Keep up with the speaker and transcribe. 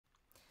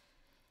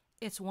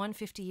It's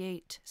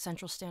 1:58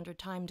 Central Standard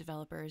Time,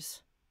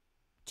 developers.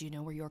 Do you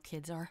know where your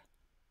kids are?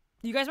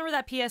 You guys remember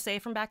that PSA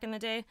from back in the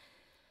day?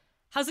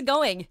 How's it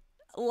going?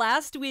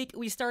 Last week,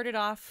 we started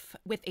off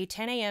with a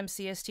 10 a.m.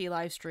 CST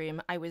live stream.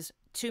 I was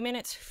 2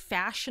 minutes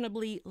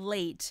fashionably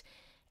late,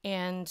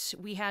 and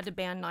we had to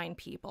ban 9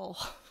 people.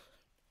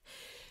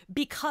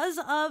 Because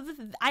of,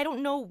 I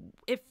don't know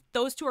if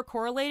those two are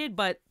correlated,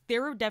 but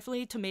there were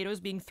definitely tomatoes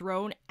being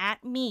thrown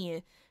at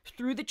me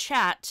through the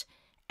chat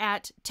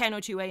at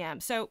 10:02 a.m.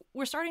 So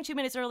we're starting 2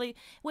 minutes early,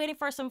 waiting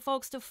for some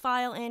folks to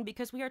file in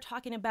because we are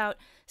talking about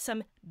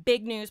some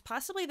big news,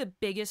 possibly the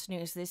biggest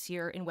news this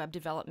year in web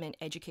development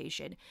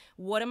education.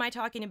 What am I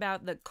talking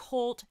about? The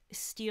Colt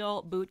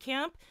Steele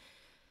Bootcamp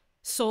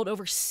sold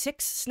over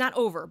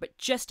but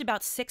just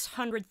about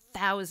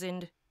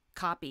 600,000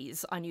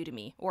 copies on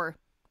Udemy, or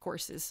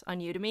courses on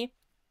Udemy.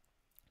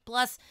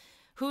 Plus,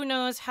 who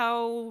knows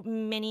how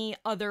many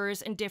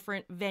others in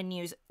different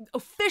venues.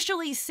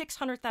 Officially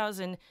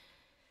 600,000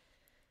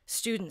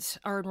 students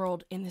are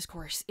enrolled in this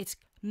course. It's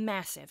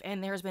massive,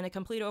 and there's been a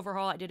complete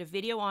overhaul. I did a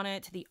video on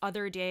it the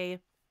other day.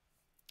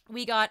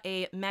 We got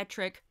a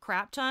metric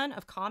crap ton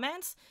of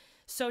comments.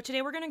 So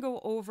today we're going to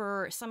go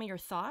over some of your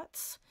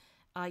thoughts,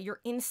 your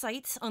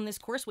insights on this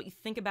course, what you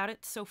think about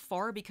it so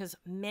far, because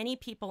many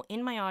people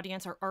in my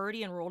audience are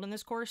already enrolled in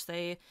this course.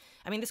 This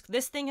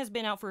thing has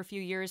been out for a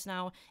few years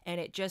now, and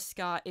it just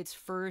got its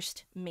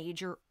first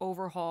major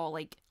overhaul,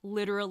 like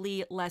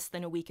literally less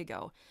than a week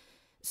ago.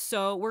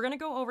 So we're going to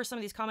go over some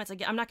of these comments.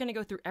 Again, I'm not going to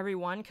go through every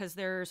one because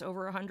there's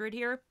over 100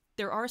 here.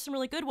 There are some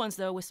really good ones,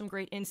 though, with some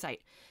great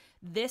insight.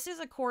 This is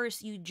a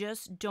course you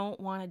just don't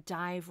want to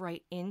dive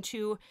right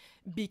into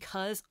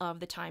because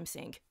of the time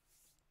sink.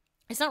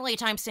 It's not really a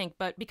time sink,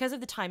 but because of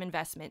the time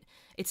investment.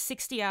 It's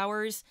 60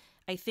 hours,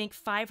 I think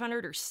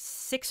 500 or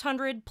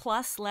 600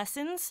 plus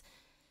lessons.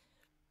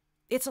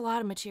 It's a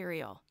lot of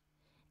material.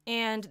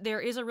 And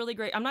there is a really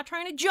great, I'm not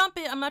trying to jump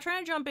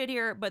it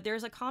here, but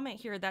there's a comment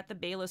here that the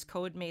Bayless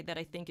Code made that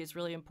I think is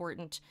really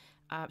important.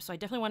 So I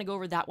definitely want to go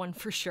over that one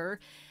for sure.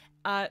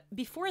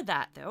 Before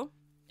that, though,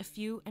 a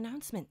few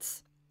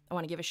announcements. I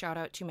want to give a shout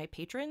out to my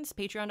patrons,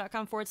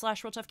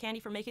 patreon.com/RealToughCandy,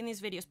 for making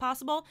these videos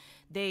possible.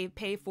 They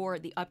pay for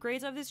the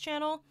upgrades of this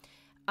channel.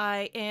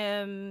 I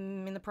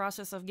am in the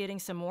process of getting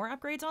some more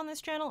upgrades on this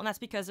channel, and that's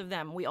because of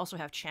them. We also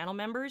have channel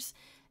members.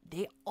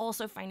 They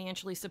also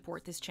financially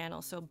support this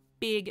channel. So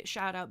big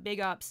shout out, big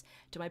ups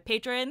to my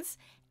patrons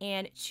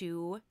and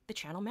to the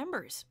channel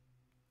members.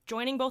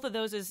 Joining both of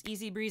those is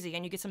easy breezy,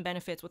 and you get some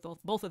benefits with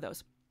both of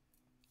those.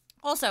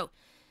 Also,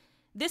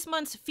 this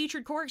month's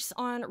featured course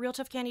on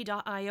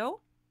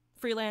RealToughCandy.io,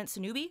 Freelance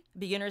Newbie,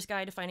 Beginner's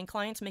Guide to Finding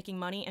Clients, Making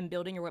Money, and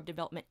Building Your Web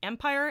Development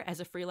Empire as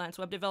a Freelance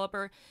Web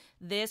Developer.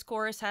 This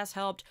course has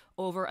helped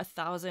over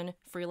 1,000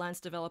 freelance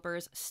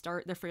developers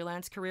start their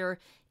freelance career.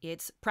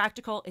 It's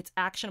practical, it's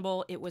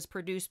actionable, it was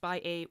produced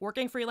by a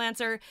working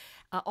freelancer.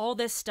 All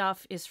this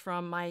stuff is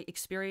from my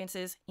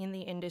experiences in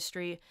the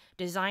industry,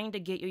 designed to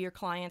get you your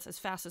clients as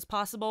fast as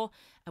possible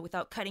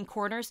without cutting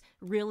corners,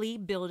 really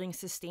building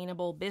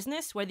sustainable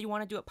business, whether you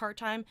want to do it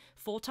part-time,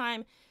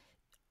 full-time,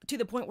 to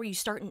the point where you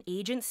start an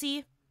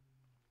agency,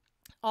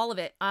 all of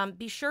it.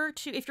 Be sure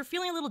to, if you're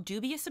feeling a little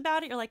dubious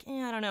about it, you're like,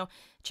 I don't know,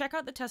 check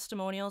out the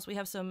testimonials. We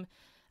have some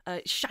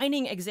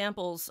shining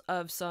examples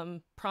of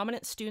some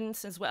prominent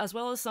students as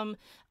well as some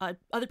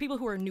other people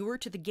who are newer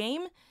to the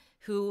game,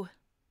 who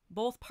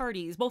both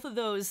of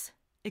those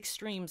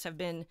extremes have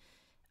been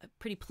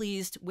pretty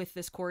pleased with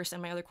this course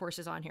and my other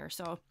courses on here.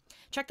 So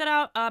check that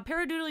out.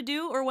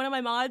 Paradoodly-doo, or one of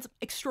my mods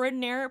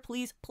extraordinaire,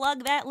 please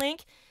plug that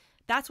link.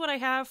 That's what I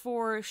have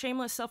for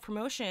shameless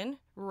self-promotion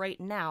right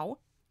now.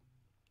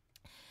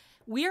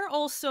 We are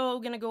also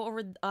going to go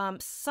over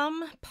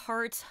some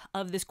parts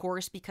of this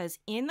course because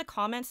in the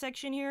comment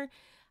section here,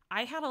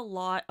 I had a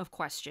lot of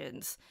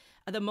questions.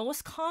 The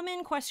most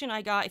common question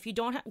I got, if you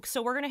don't have,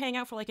 so we're going to hang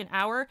out for like an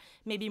hour,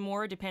 maybe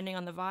more, depending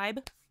on the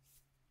vibe.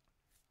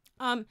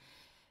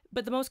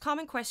 But the most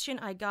common question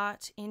I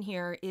got in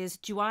here is,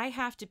 do I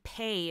have to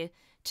pay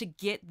to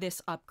get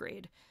this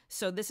upgrade?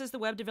 So this is the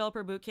Web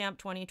Developer Bootcamp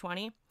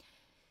 2020.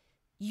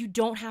 You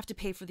don't have to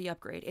pay for the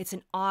upgrade. It's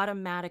an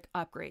automatic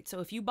upgrade. So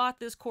if you bought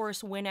this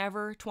course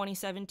whenever,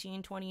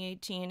 2017,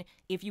 2018,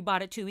 if you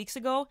bought it 2 weeks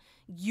ago,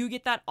 you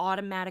get that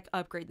automatic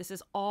upgrade. This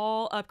is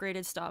all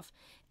upgraded stuff.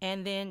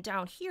 And then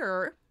down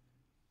here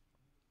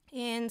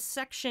in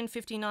section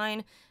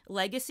 59,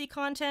 legacy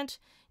content,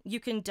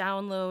 you can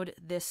download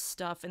this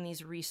stuff and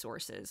these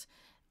resources.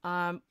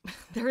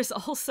 There is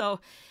also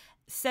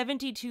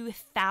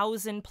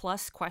 72,000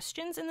 plus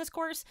questions in this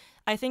course.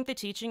 I think the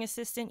teaching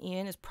assistant,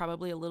 Ian, is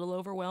probably a little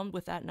overwhelmed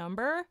with that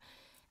number.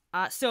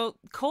 So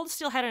Colt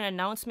Steele had an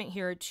announcement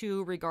here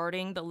too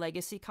regarding the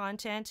legacy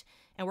content,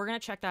 and we're going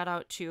to check that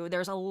out too.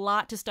 There's a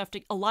lot of stuff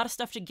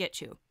to get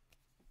to.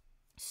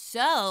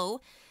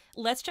 So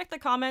let's check the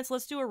comments.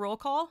 Let's do a roll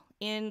call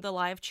in the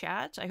live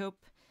chat. I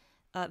hope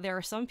there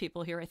are some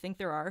people here. I think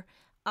there are.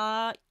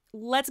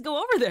 Let's go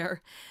over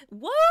there.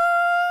 Whoa!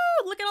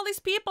 Look at all these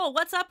people.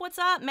 What's up? What's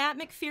up? Matt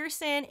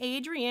McPherson,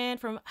 Adrian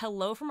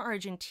hello from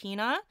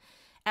Argentina.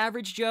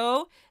 Average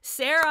Joe,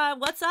 Sarah,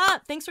 what's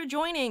up? Thanks for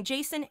joining.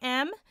 Jason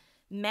M,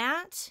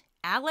 Matt,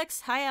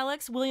 Alex, hi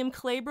Alex, William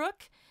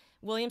Claybrook.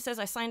 William says,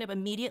 I signed up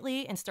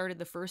immediately and started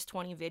the first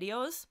 20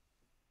 videos.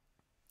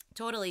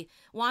 Totally.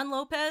 Juan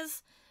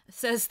Lopez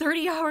says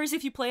 30 hours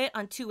if you play it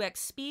on 2x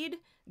speed.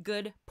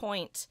 Good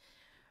point.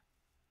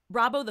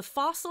 Bravo the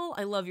Fossil,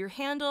 I love your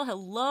handle.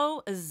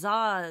 Hello,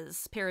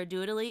 Azaz.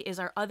 Paradoodly is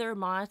our other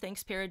mod.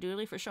 Thanks,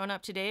 Paradoodly, for showing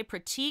up today.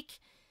 Pratik.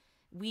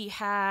 We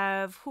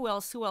have, who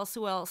else?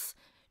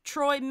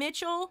 Troy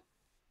Mitchell,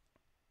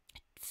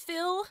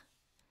 Phil,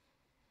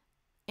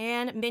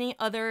 and many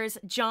others.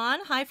 John,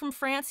 hi from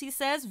France, he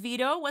says.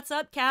 Vito, what's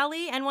up?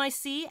 Callie,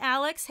 NYC,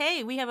 Alex.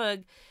 Hey, we have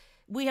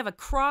a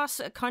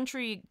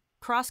cross-country,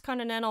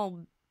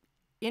 cross-continental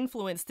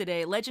influence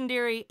today.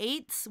 Legendary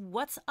Eights,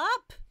 what's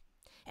up?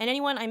 And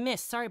anyone I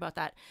missed, sorry about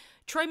that.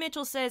 Troy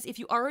Mitchell says, if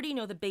you already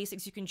know the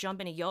basics, you can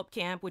jump in a Yelp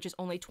camp, which is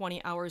only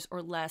 20 hours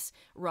or less,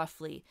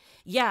 roughly.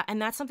 Yeah,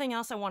 and that's something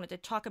else I wanted to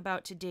talk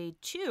about today,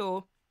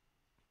 too,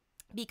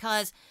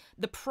 because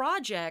the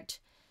project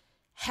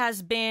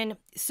has been,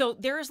 so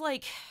there's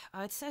like,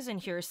 it says in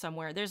here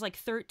somewhere, there's like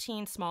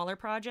 13 smaller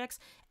projects,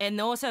 and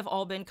those have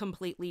all been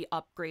completely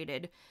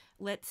upgraded.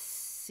 Let's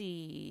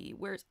see,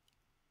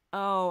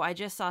 oh, I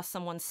just saw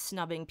someone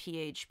snubbing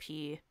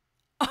PHP.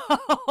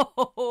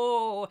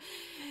 Oh,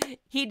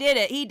 he did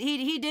it.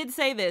 He did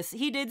say this.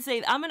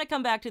 I'm going to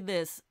come back to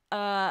this.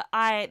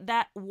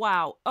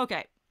 Wow.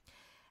 Okay.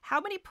 How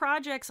many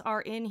projects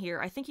are in here?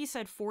 I think he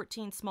said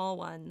 14 small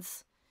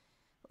ones.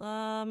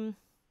 I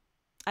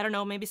don't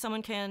know. Maybe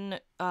someone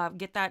can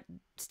get that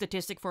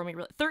statistic for me.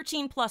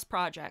 13 plus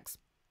projects.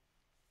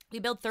 We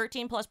built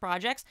 13 plus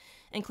projects,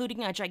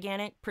 including a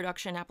gigantic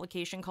production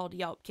application called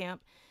Yelp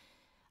Camp.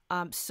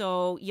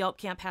 So Yelp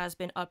Camp has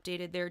been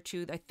updated there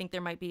too. I think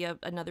there might be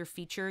another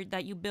feature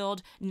that you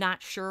build.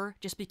 Not sure,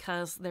 just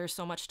because there's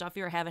so much stuff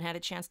here. I haven't had a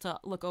chance to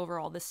look over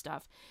all this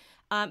stuff.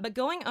 But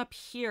going up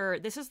here,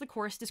 this is the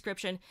course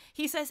description.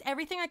 He says,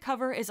 everything I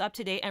cover is up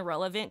to date and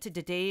relevant to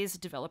today's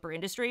developer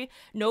industry.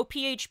 No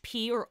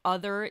PHP or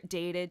other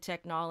dated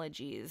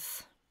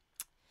technologies.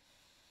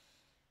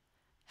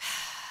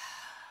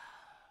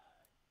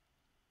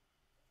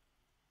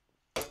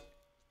 I'm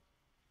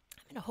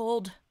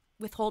going to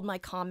withhold my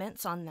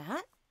comments on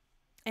that,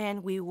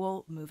 and we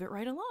will move it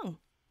right along.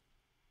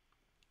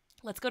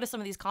 Let's go to some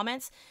of these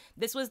comments.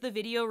 This was the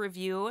video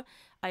review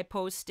I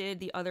posted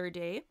the other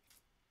day.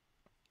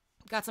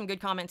 Got some good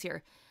comments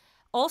here.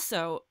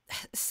 Also,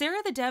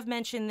 Sarah the Dev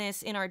mentioned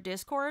this in our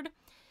Discord.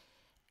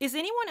 Is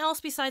anyone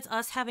else besides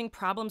us having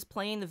problems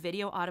playing the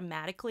video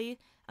automatically?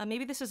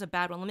 Maybe this is a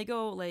bad one. Let me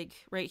go like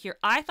right here.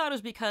 I thought it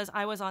was because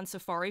I was on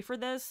Safari for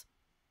this.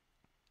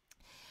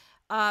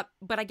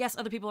 But I guess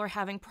other people are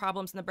having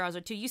problems in the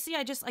browser too. You see,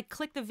 I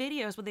click the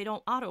videos, but they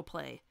don't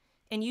autoplay.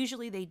 And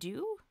usually they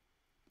do.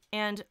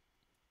 And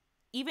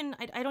even,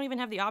 I don't even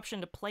have the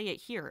option to play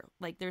it here.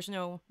 Like, there's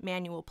no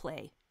manual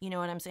play. You know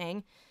what I'm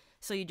saying?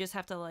 So you just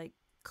have to, like,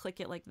 click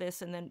it like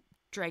this and then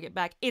drag it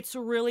back. It's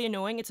really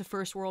annoying. It's a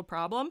first world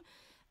problem,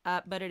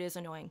 but it is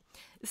annoying.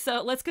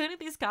 So let's go to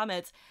these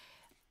comments.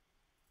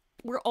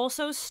 We're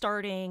also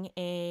starting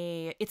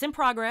it's in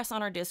progress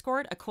on our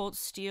Discord, a Colt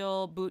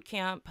Steele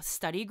Bootcamp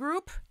study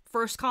group.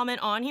 First comment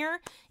on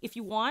here. If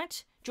you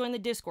want, join the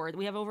Discord.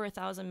 We have over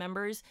 1,000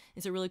 members.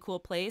 It's a really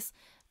cool place.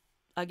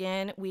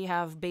 Again, we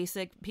have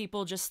basic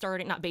people just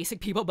starting, not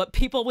basic people, but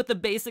people with the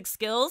basic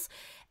skills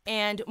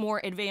and more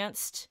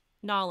advanced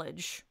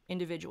knowledge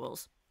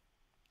individuals.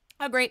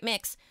 A great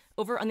mix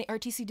over on the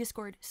RTC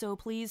Discord. So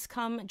please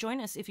come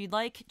join us if you'd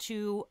like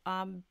to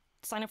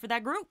sign up for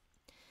that group.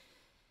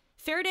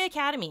 Faraday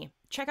Academy.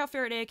 Check out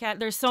Faraday Academy.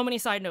 There's so many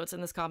side notes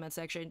in this comment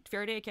section.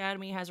 Faraday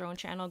Academy has her own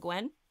channel,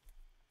 Gwen.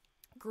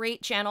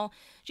 Great channel.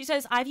 She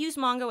says, I've used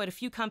Mongo at a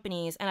few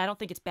companies, and I don't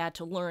think it's bad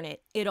to learn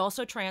it. It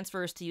also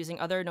transfers to using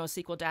other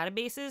NoSQL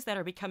databases that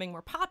are becoming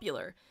more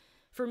popular.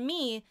 For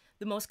me,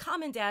 the most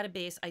common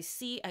database I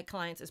see at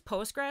clients is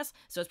Postgres,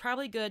 so it's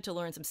probably good to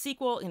learn some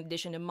SQL in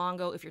addition to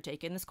Mongo if you're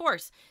taking this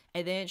course.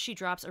 And then she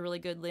drops a really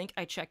good link.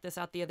 I checked this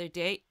out the other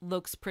day.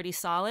 Looks pretty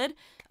solid.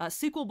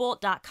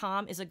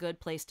 SQLbolt.com is a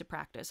good place to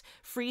practice.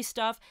 Free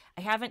stuff.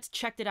 I haven't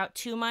checked it out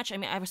too much. I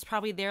mean, I was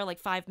probably there like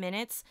 5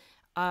 minutes,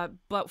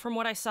 but from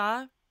what I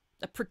saw,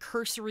 a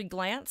precursory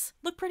glance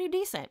looked pretty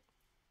decent.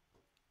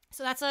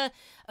 So that's a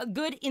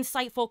good,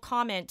 insightful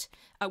comment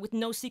with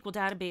NoSQL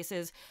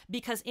databases,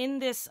 because in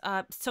this,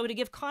 so to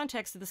give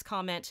context to this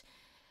comment,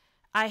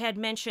 I had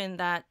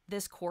mentioned that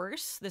this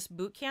course, this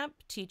bootcamp,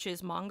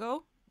 teaches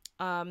Mongo,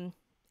 and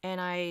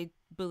I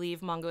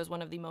believe Mongo is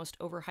one of the most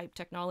overhyped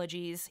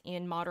technologies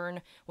in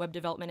modern web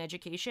development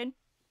education.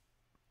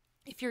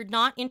 If you're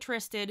not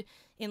interested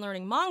in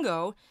learning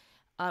Mongo,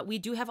 we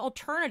do have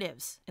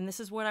alternatives, and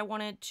this is what I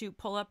wanted to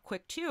pull up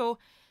quick too.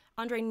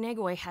 Andre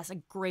Negoy has a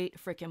great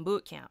freaking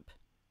boot camp.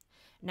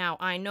 Now,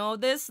 I know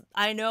this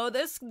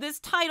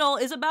title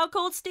is about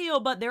Colt Steele,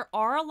 but there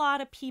are a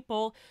lot of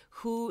people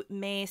who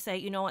may say,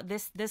 you know what,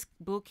 this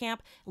bootcamp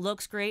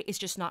looks great, it's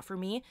just not for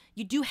me.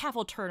 You do have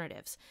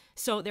alternatives.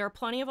 So there are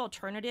plenty of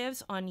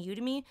alternatives on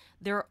Udemy.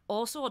 There are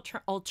also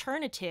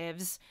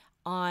alternatives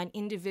on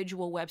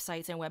individual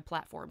websites and web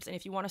platforms. And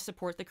if you want to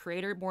support the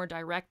creator more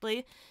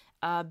directly,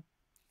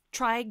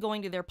 try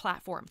going to their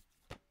platform,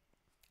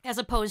 as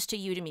opposed to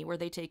Udemy, where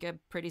they take a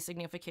pretty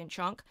significant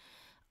chunk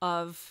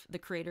of the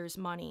creator's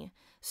money.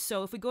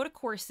 So if we go to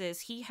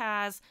courses, he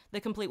has the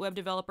Complete Web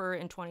Developer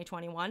in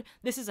 2021.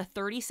 This is a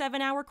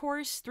 37-hour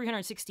course,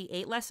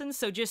 368 lessons,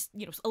 so just,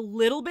 you know, a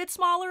little bit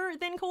smaller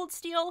than Colt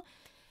Steele,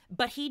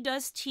 but he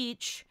does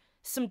teach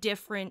some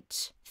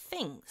different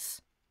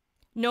things.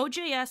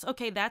 Node.js,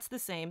 okay, that's the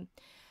same.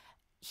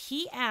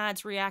 He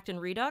adds React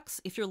and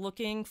Redux. If you're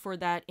looking for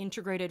that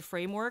integrated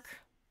framework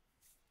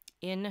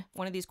in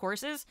one of these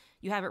courses,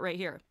 you have it right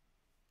here.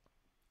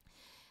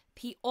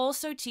 He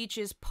also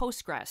teaches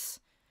Postgres,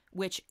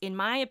 which in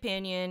my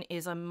opinion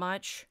is a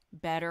much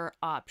better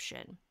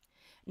option.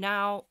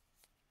 Now,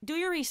 do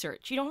your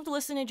research. You don't have to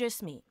listen to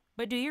just me,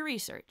 but do your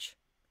research.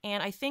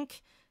 And I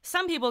think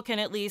some people can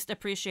at least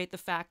appreciate the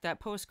fact that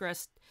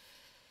Postgres,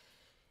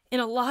 in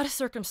a lot of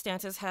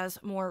circumstances, has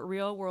more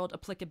real-world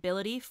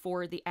applicability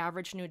for the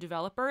average new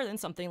developer than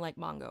something like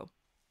Mongo.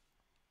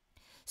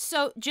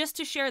 So just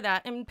to share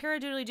that, and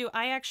Paradoodly-Doo,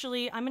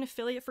 I'm an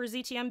affiliate for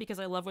ZTM because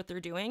I love what they're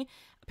doing.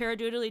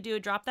 Paradoodly-Doo,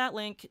 drop that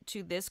link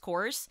to this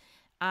course.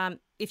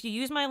 If you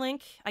use my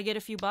link, I get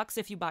a few bucks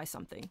if you buy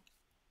something.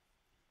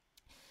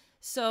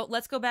 So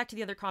let's go back to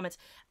the other comments.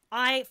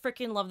 I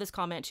freaking love this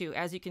comment too.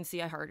 As you can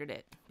see, I hearted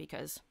it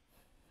because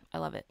I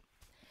love it.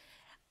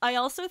 I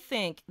also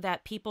think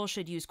that people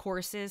should use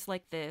courses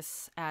like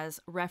this as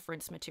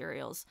reference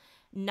materials,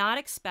 not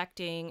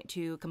expecting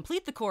to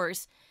complete the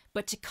course,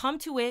 but to come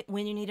to it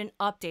when you need an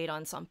update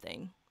on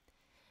something.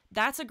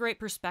 That's a great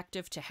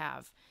perspective to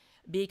have,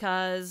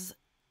 because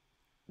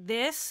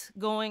this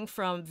going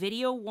from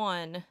video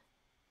 1,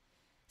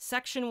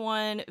 section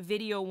 1,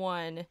 video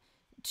 1,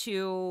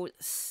 to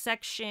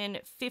section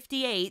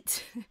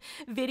 58,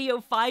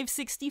 video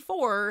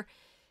 564,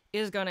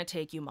 is going to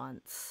take you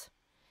months.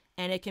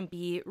 And it can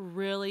be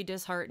really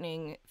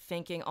disheartening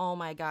thinking, oh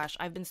my gosh,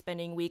 I've been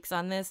spending weeks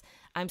on this.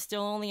 I'm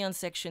still only on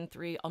section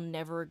 3. I'll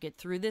never get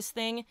through this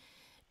thing.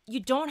 You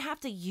don't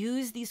have to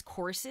use these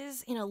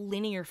courses in a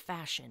linear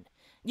fashion.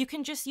 You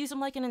can just use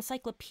them like an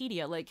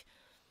encyclopedia. Like,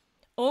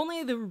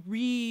 only the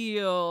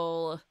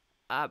real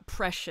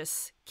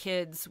precious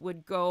kids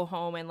would go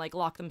home and like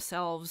lock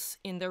themselves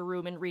in their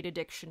room and read a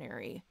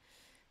dictionary.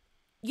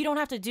 You don't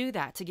have to do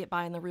that to get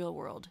by in the real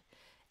world.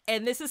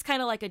 And this is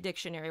kind of like a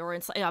dictionary or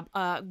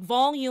a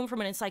volume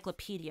from an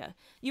encyclopedia.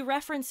 You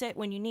reference it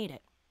when you need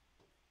it.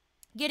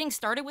 Getting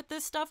started with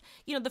this stuff,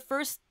 you know, the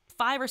first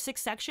 5 or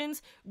 6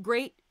 sections,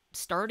 great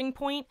starting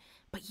point,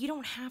 but you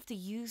don't have to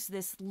use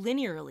this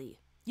linearly.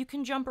 You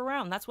can jump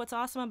around. That's what's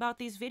awesome about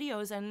these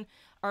videos and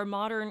our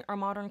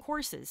modern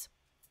courses.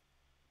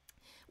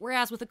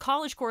 Whereas with a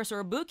college course or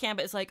a boot camp,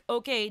 it's like,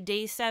 okay,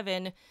 day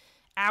 7,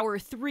 hour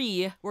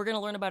 3, we're going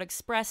to learn about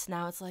Express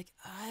now. It's like,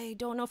 I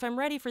don't know if I'm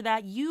ready for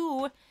that.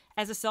 You,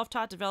 as a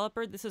self-taught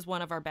developer, this is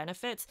one of our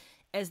benefits,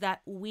 is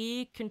that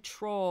we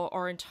control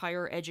our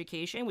entire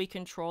education. We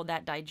control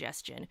that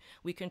digestion.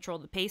 We control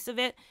the pace of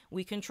it.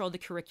 We control the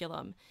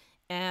curriculum.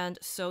 And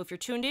so if you're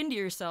tuned into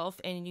yourself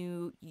and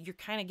you're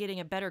kind of getting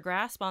a better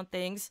grasp on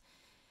things,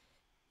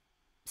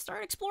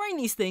 start exploring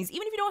these things.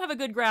 Even if you don't have a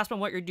good grasp on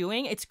what you're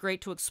doing, it's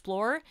great to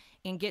explore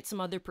and get some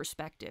other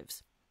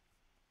perspectives.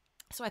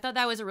 So I thought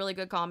that was a really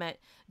good comment.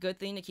 Good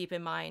thing to keep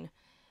in mind.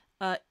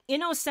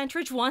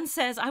 Innocentrich1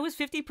 says, I was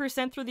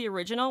 50% through the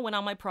original when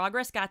all my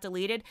progress got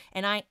deleted,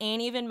 and I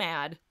ain't even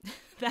mad.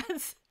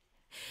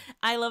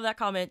 I love that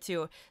comment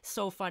too.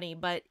 So funny.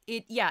 But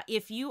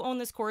if you own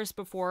this course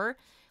before,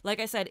 like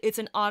I said, it's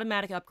an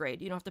automatic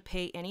upgrade. You don't have to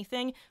pay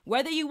anything.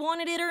 Whether you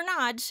wanted it or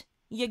not,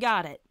 you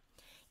got it.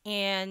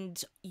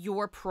 And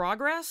your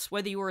progress,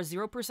 whether you were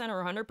 0%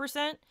 or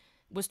 100%,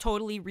 was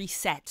totally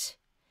reset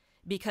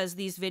because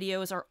these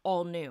videos are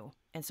all new.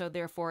 And so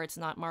therefore it's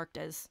not marked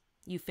as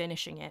you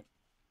finishing it.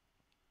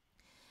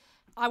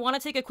 I want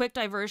to take a quick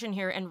diversion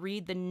here and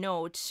read the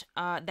note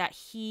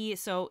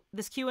so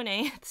this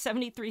Q&A,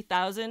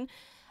 73,000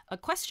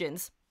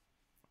 questions.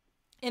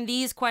 And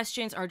these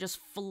questions are just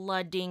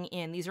flooding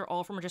in. These are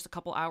all from just a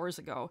couple hours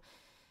ago.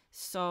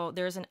 So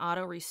there's an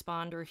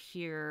autoresponder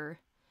here.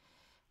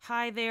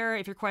 Hi there.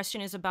 If your question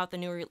is about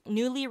the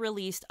newly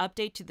released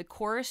update to the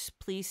course,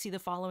 please see the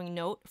following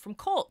note from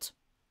Colt.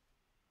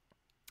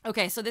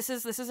 Okay, so this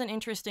is an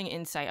interesting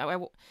insight. Let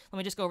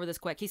me just go over this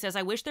quick. He says,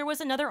 I wish there was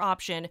another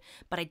option,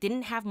 but I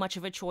didn't have much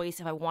of a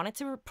choice if I wanted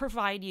to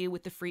provide you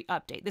with the free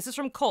update. This is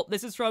from Colt.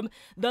 This is from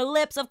the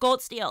lips of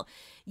Colt Steele.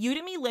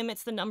 Udemy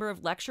limits the number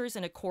of lectures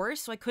in a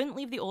course, so I couldn't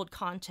leave the old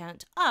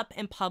content up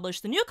and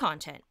publish the new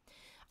content.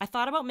 I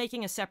thought about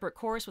making a separate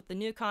course with the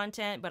new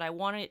content, but I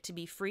wanted it to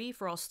be free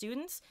for all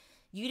students.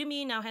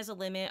 Udemy now has a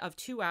limit of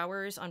 2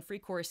 hours on free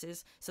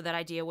courses, so that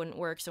idea wouldn't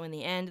work. So in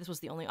the end, this was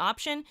the only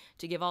option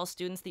to give all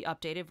students the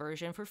updated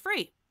version for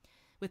free.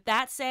 With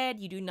that said,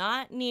 you do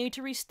not need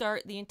to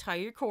restart the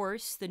entire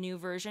course. The new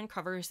version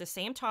covers the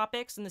same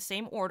topics in the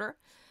same order.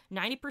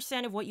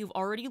 90% of what you've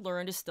already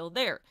learned is still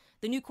there.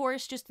 The new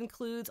course just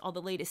includes all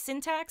the latest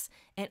syntax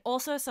and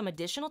also some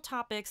additional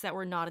topics that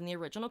were not in the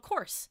original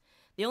course.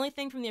 The only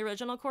thing from the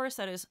original course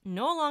that is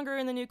no longer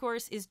in the new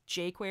course is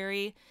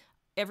jQuery.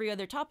 Every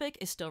other topic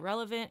is still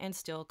relevant and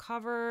still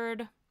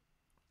covered.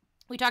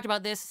 We talked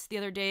about this the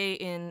other day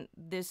in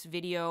this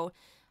video,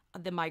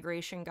 the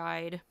migration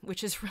guide,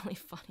 which is really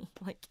funny.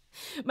 Like,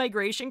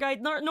 migration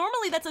guide,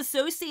 normally that's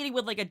associated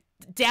with like a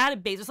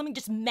database or something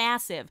just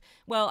massive.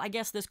 Well, I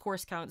guess this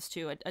course counts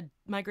too. A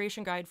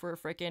migration guide for a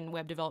freaking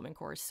web development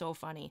course. So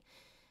funny.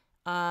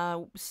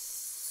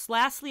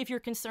 Lastly, if you're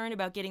concerned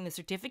about getting the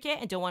certificate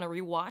and don't want to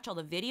rewatch all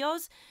the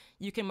videos,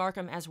 you can mark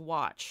them as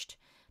watched.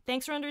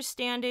 Thanks for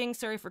understanding.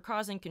 Sorry for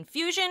causing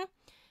confusion.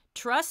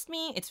 Trust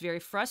me, it's very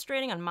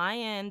frustrating on my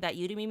end that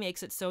Udemy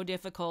makes it so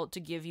difficult to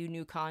give you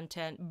new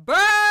content. Burn!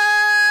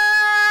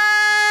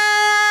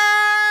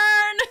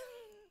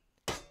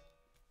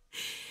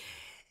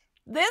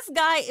 This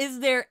guy is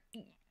their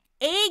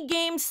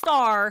A-game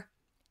star,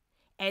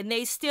 and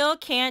they still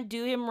can't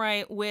do him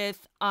right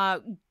with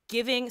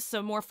giving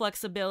some more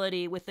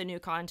flexibility with the new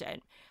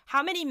content.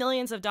 How many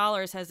millions of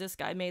dollars has this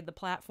guy made the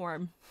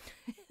platform?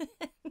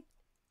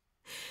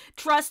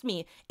 Trust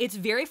me, it's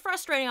very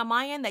frustrating on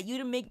my end that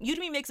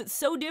Udemy makes it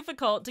so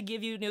difficult to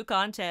give you new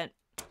content.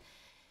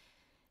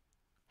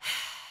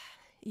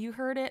 You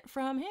heard it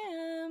from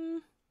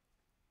him.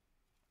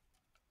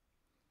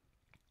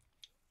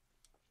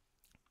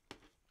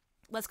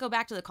 Let's go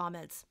back to the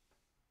comments.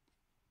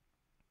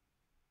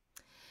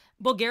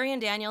 Bulgarian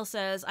Daniel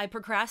says, I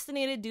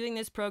procrastinated doing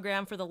this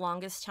program for the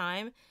longest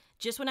time.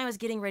 Just when I was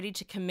getting ready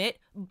to commit,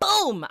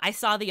 boom, I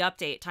saw the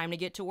update. Time to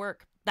get to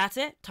work. That's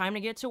it. Time to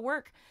get to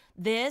work.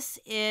 This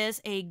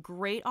is a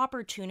great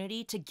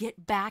opportunity to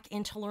get back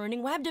into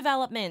learning web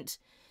development.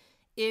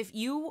 If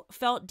you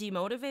felt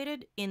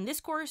demotivated in this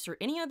course or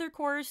any other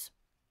course,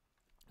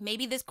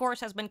 maybe this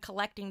course has been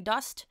collecting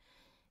dust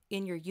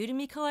in your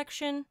Udemy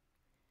collection,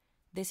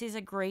 this is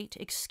a great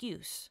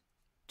excuse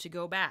to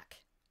go back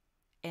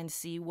and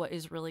see what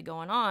is really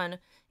going on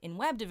in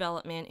web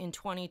development in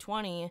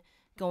 2020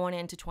 going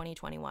into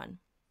 2021.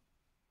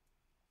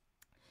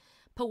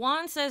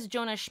 Pawan says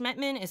Jonah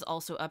Schmetman is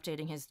also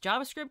updating his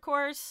JavaScript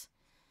course.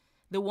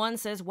 The one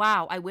says,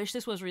 wow, I wish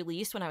this was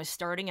released when I was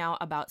starting out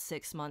about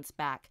 6 months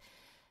back.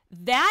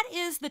 That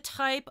is the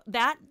type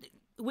that,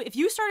 if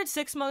you started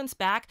 6 months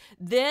back,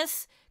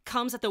 this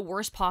comes at the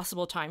worst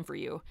possible time for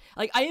you.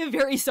 Like, I am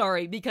very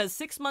sorry, because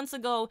 6 months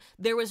ago,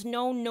 there was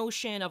no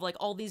notion of like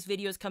all these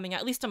videos coming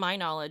out, at least to my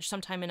knowledge,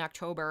 sometime in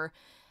October.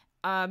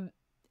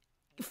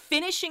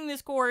 Finishing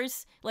this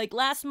course like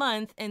last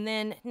month, and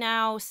then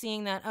now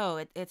seeing that,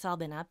 oh, it's all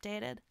been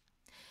updated.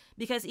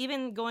 Because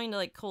even going to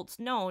like Colt's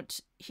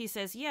note, he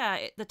says, yeah,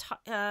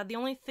 the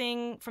only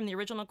thing from the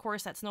original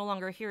course that's no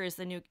longer here is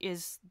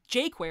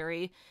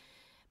jQuery.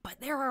 But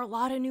there are a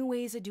lot of new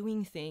ways of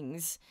doing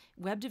things.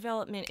 Web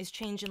development is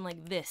changing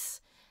like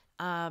this.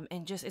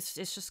 And it's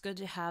just good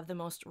to have the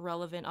most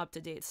relevant,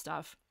 up-to-date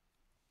stuff.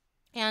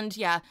 And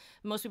yeah,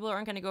 most people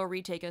aren't going to go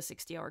retake a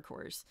 60-hour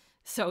course.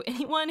 So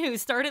anyone who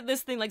started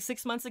this thing like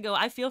 6 months ago,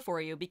 I feel for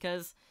you,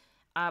 because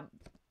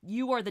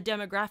you are the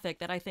demographic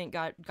that I think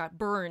got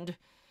burned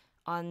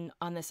on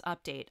this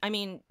update. I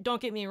mean,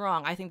 don't get me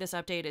wrong. I think this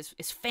update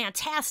is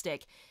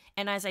fantastic.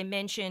 And as I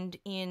mentioned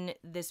in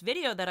this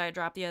video that I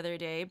dropped the other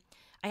day,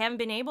 I haven't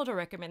been able to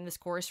recommend this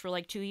course for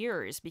like 2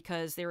 years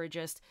because there were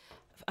just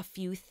a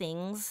few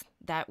things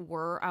that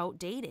were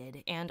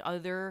outdated and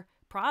other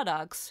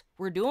products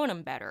were doing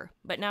them better.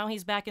 But now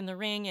he's back in the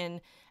ring, and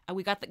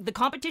we got the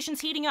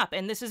competition's heating up,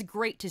 and this is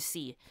great to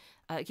see.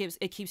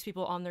 It keeps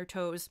people on their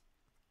toes,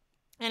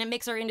 and it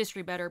makes our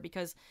industry better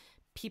because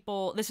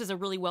this is a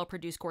really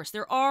well-produced course.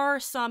 There are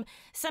some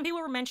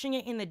people were mentioning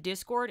it in the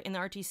Discord, in the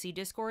RTC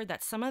Discord,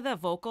 that some of the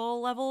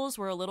vocal levels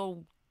were a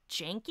little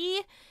janky.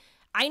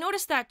 I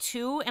noticed that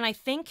too, and I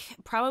think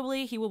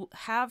probably he will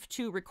have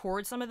to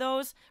record some of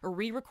those or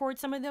re-record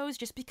some of those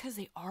just because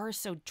they are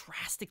so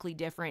drastically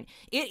different.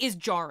 It is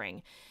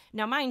jarring.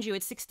 Now, mind you,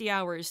 it's 60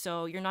 hours,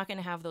 so you're not going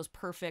to have those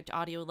perfect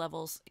audio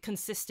levels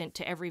consistent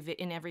to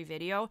in every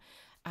video,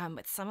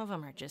 but some of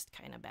them are just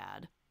kind of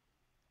bad.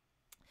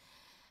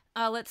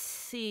 Let's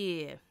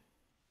see.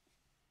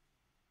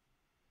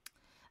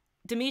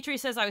 Dimitri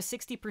says, I was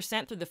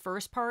 60% through the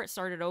first part,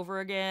 started over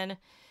again.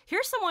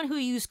 Here's someone who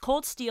used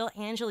Colt Steele,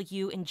 Angela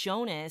Yu, and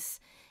Jonas.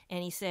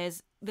 And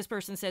this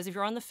person says, if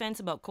you're on the fence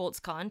about Colt's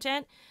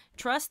content,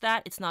 trust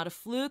that it's not a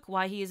fluke.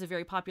 Why he is a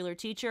very popular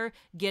teacher.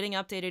 Getting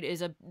updated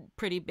is a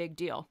pretty big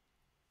deal.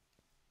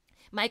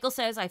 Michael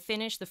says, I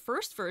finished the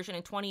first version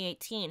in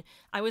 2018.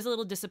 I was a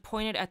little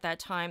disappointed at that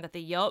time that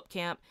the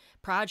YelpCamp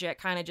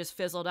project kind of just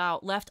fizzled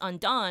out, left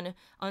undone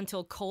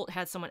until Colt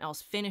had someone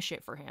else finish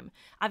it for him.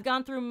 I've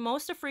gone through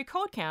most of Free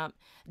Code Camp,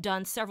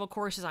 done several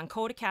courses on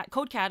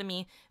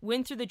Codecademy,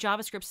 went through the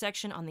JavaScript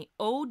section on the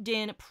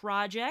Odin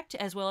project,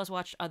 as well as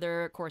watched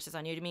other courses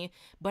on Udemy,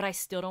 but I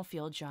still don't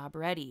feel job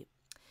ready.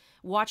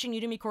 Watching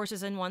Udemy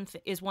courses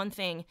is one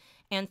thing,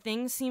 and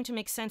things seem to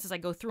make sense as I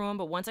go through them,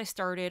 but once I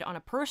started on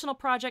a personal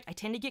project, I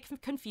tend to get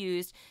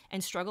confused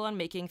and struggle on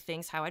making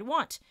things how I'd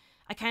want.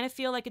 I kind of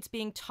feel like it's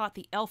being taught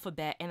the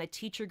alphabet, and the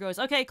teacher goes,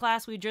 okay,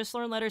 class, we just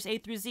learned letters A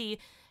through Z.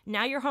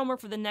 Now your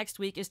homework for the next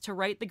week is to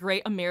write the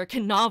great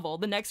American novel,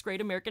 the next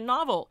great American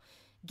novel.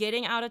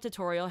 Getting out of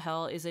tutorial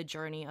hell is a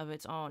journey of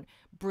its own.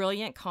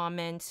 Brilliant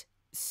comment,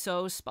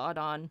 so spot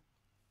on.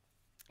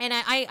 And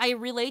I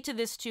relate to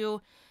this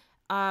too,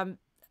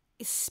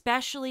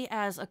 especially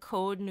as a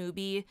code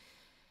newbie.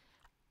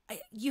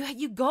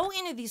 You go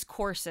into these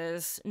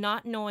courses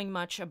not knowing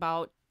much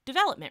about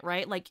development,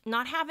 right? Like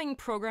not having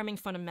programming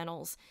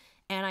fundamentals.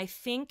 And I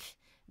think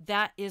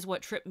that is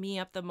what tripped me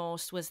up the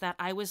most, was that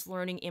I was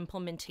learning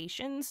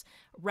implementations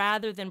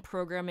rather than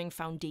programming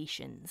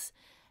foundations.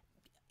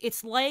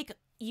 It's like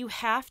you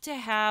have to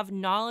have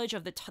knowledge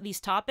of these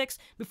topics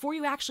before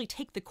you actually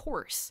take the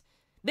course.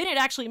 Then it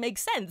actually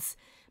makes sense.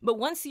 But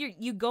once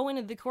you go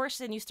into the course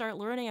and you start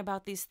learning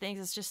about these things,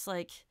 it's just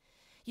like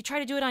you try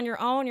to do it on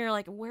your own. You're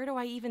like, where do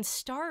I even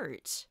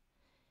start?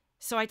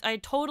 So I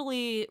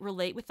totally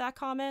relate with that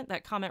comment.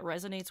 That comment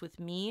resonates with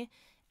me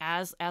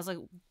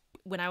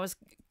when I was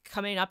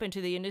coming up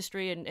into the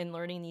industry and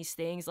learning these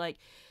things. Like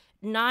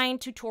 9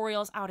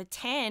 tutorials out of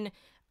 10,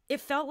 it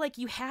felt like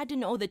you had to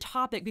know the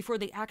topic before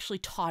they actually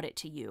taught it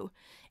to you.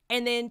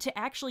 And then to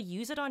actually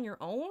use it on your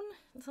own,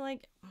 it's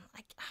like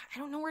I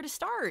don't know where to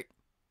start.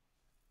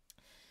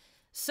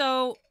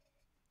 So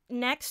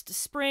next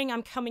spring,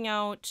 I'm coming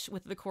out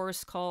with the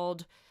course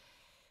called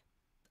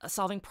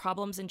Solving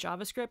Problems in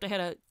JavaScript. I had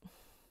to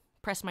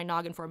press my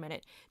noggin for a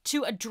minute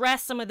to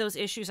address some of those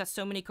issues that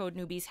so many code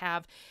newbies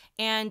have.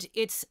 And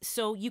it's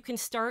so you can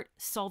start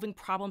solving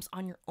problems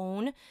on your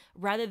own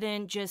rather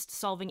than just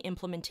solving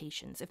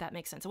implementations, if that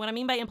makes sense. And what I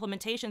mean by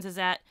implementations is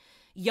that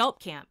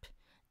YelpCamp,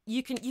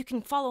 you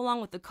can follow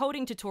along with the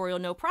coding tutorial,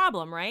 no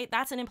problem, right?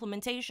 That's an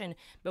implementation.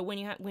 But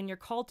when you're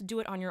called to do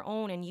it on your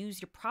own and use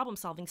your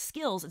problem-solving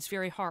skills, it's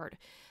very hard.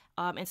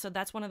 And so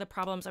that's one of the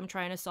problems I'm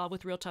trying to solve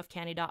with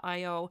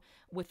RealToughCandy.io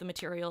with the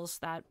materials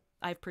that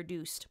I've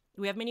produced.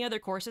 We have many other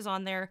courses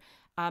on there,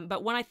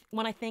 but one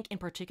I think in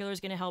particular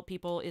is going to help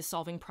people is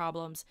solving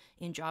problems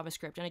in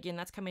JavaScript. And again,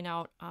 that's coming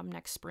out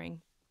next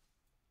spring.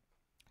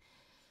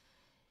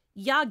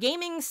 Yeah,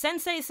 Gaming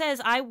Sensei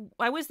says I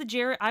was in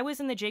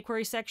the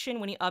jQuery section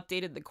when he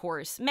updated the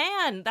course.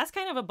 Man, that's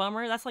kind of a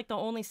bummer. That's like the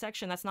only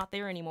section that's not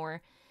there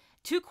anymore.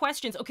 2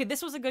 questions. Okay,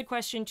 this was a good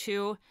question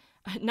too.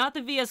 Not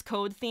the VS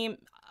Code theme.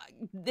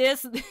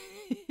 This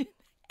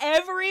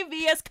every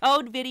VS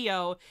Code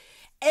video,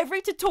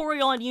 every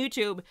tutorial on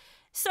YouTube.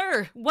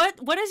 Sir,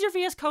 what is your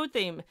VS Code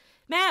theme?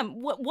 Ma'am,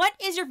 what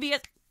is your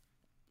VS?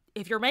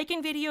 If you're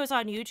making videos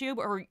on YouTube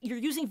or you're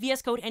using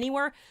VS Code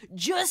anywhere,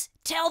 just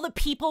tell the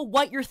people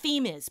what your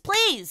theme is,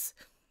 please.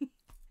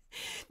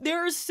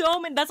 There are so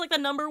many. That's like the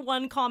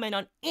 #1 comment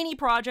on any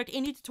project,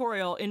 any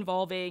tutorial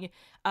involving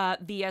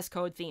VS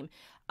Code theme.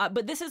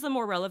 But this is the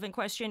more relevant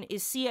question.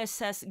 Is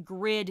CSS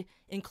Grid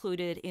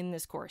included in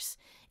this course?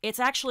 It's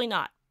actually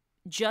not.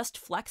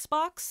 Just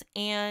Flexbox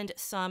and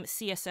some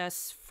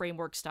CSS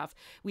framework stuff.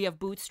 We have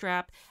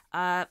Bootstrap.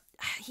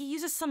 He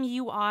uses some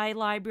UI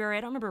library.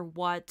 I don't remember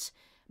what.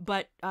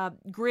 But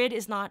Grid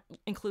is not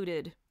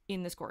included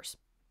in this course.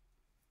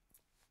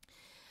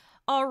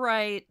 All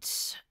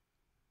right.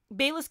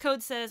 Bayless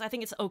Code says, I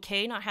think it's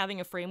okay not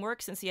having a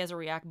framework since he has a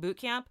React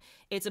bootcamp.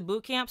 It's a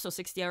bootcamp, so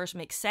 60 hours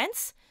makes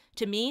sense.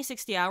 To me,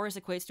 60 hours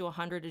equates to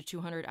 100 to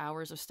 200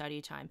 hours of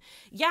study time.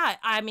 Yeah,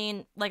 I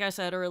mean, like I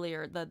said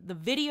earlier, the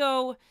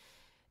video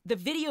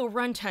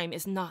runtime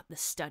is not the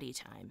study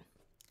time.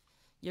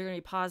 You're going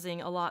to be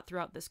pausing a lot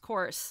throughout this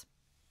course.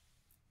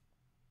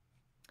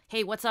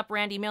 Hey, what's up,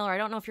 Randy Miller? I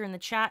don't know if you're in the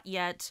chat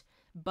yet,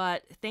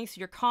 but thanks for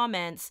your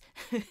comments.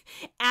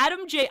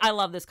 Adam J, I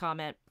love this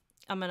comment.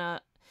 I'm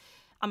gonna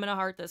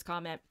heart this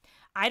comment.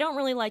 I don't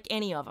really like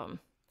any of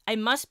them. I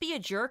must be a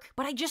jerk,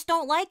 but I just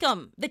don't like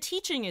them. The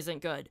teaching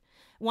isn't good.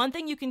 One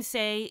thing you can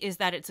say is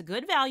that it's a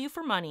good value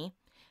for money.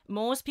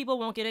 Most people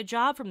won't get a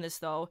job from this,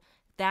 though.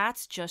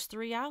 That's just the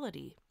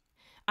reality.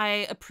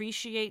 I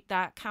appreciate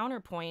that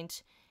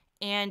counterpoint.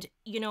 And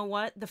you know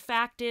what? The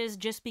fact is,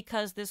 just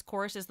because this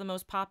course is the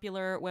most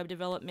popular web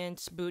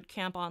development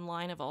bootcamp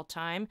online of all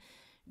time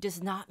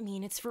does not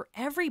mean it's for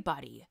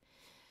everybody.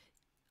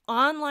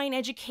 Online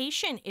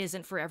education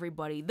isn't for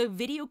everybody. The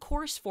video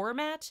course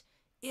format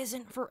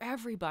isn't for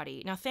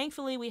everybody. Now,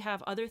 thankfully, we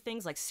have other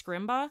things like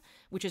Scrimba,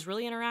 which is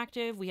really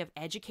interactive. We have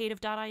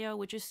educative.io,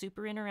 which is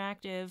super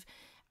interactive.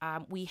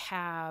 We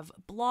have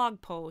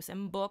blog posts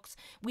and books.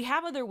 We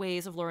have other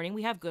ways of learning.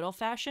 We have good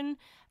old-fashioned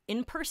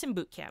in-person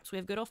boot camps. We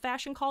have good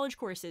old-fashioned college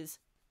courses.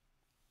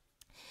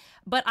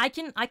 But I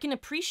can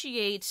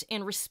appreciate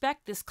and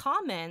respect this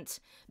comment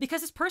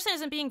because this person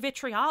isn't being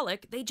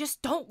vitriolic. They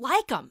just don't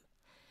like them.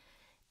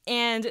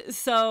 And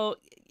so,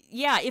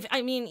 yeah,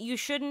 you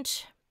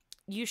shouldn't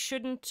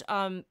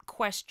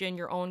question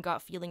your own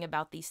gut feeling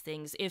about these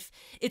things. If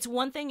it's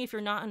one thing if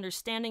you're not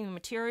understanding the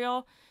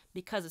material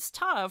because it's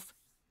tough,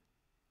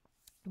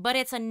 but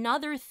it's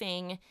another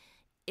thing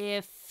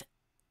if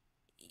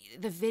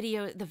the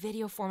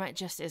video format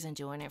just isn't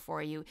doing it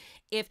for you.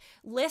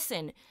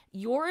 Listen,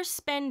 you're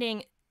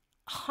spending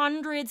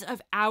hundreds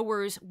of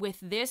hours with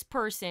this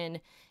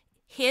person,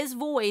 his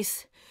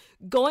voice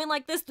going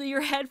like this through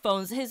your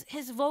headphones,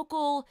 his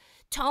vocal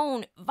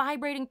tone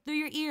vibrating through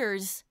your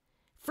ears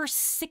for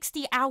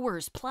 60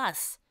 hours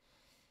plus.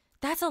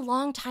 That's a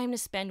long time to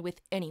spend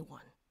with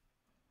anyone.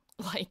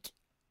 Like,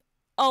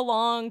 a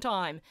long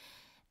time.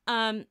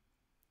 And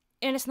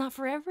it's not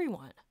for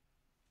everyone.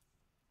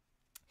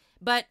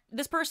 But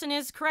this person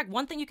is correct.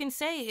 One thing you can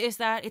say is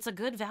that it's a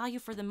good value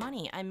for the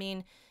money. I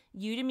mean,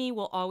 Udemy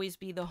will always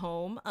be the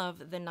home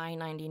of the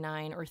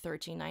 $9.99 or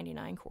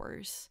 $13.99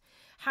 course.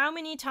 How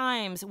many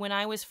times when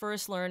I was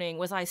first learning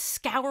was I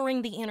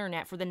scouring the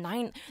internet for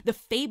the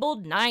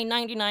fabled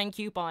 $9.99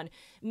 coupon?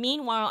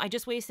 Meanwhile, I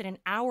just wasted an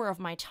hour of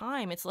my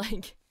time. It's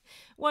like,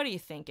 what are you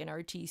thinking,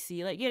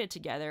 RTC? Like, get it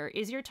together.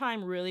 Is your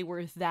time really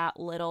worth that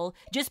little?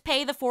 Just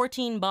pay the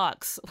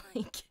 $14.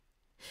 Like,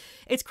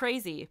 it's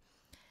crazy.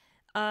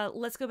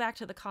 Let's go back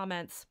to the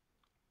comments.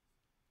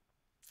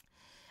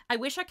 I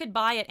wish I could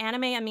buy it.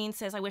 Anime Amin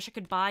says, I wish I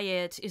could buy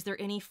it. Is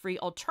there any free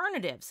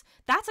alternatives?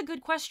 That's a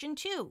good question,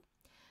 too.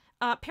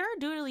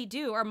 Paradoodly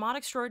Do, our mod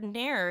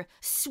extraordinaire,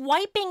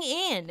 swiping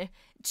in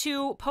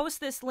to post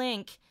this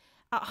link,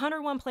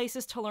 101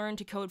 places to learn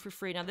to code for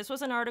free. Now, this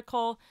was an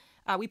article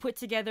we put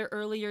together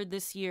earlier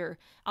this year.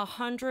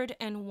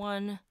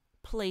 101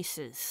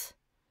 places.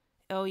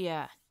 Oh,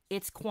 yeah.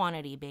 It's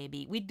quantity,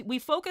 baby. We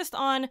focused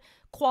on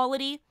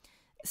quality.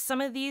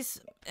 Some of these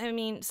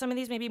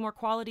may be more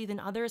quality than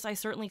others. I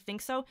certainly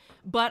think so.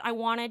 But I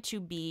wanted to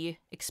be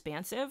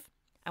expansive.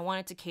 I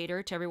wanted to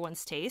cater to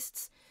everyone's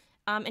tastes.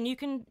 And you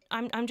can,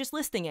 I'm just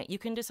listing it. You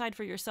can decide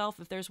for yourself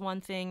if there's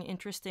one thing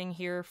interesting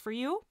here for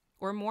you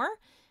or more.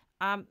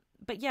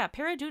 But yeah,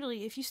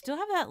 Paradoodly, if you still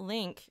have that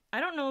link, I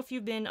don't know if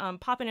you've been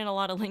popping in a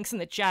lot of links in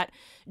the chat.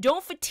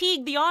 Don't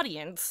fatigue the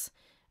audience.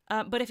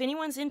 But if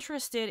anyone's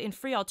interested in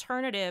free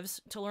alternatives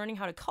to learning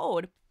how to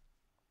code,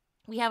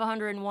 we have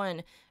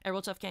 101 at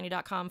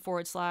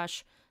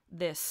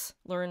realtoughcandy.com/this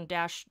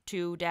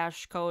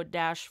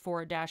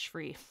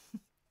learn-to-code-4-free.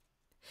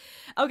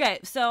 Okay,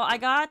 so I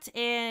got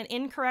an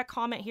incorrect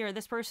comment here.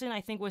 This person,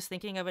 I think, was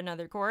thinking of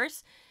another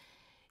course.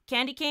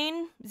 Candy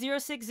Cane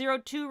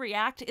 0602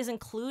 React is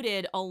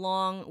included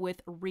along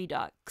with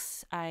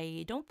Redux.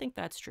 I don't think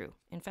that's true.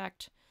 In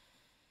fact,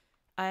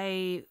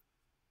 no,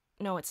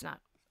 it's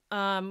not.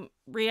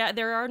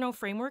 There are no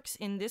frameworks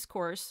in this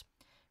course.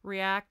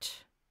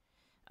 React,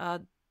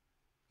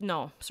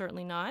 no,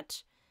 certainly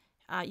not.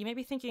 You may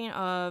be thinking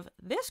of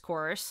this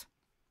course,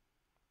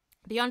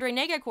 the Andre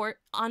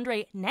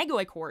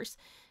Negoy course,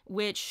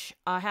 which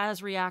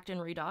has React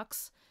and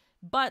Redux,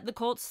 but the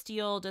Colt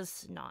Steele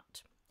does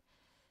not.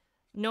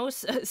 No,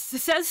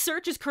 says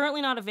search is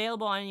currently not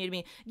available on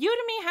Udemy.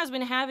 Udemy has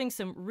been having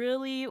some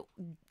really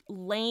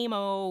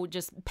lame-o,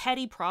 just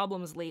petty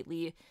problems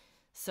lately,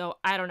 so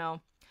I don't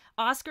know.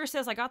 Oscar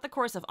says, I got the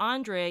course of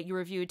Andre you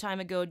reviewed time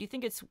ago. Do you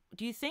think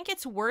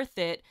it's worth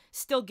it?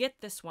 Still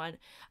get this one.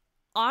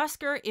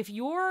 Oscar, if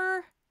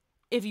you're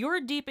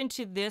deep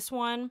into this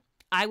one,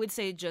 I would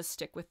say just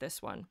stick with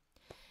this one.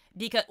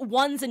 Because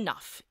one's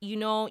enough. You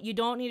know, you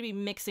don't need to be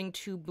mixing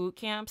two boot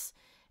camps.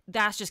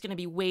 That's just going to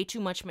be way too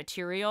much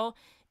material.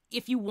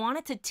 If you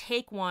wanted to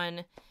take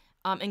one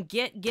and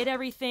get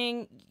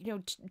everything,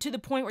 to the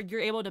point where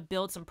you're able to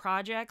build some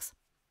projects,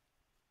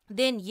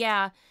 then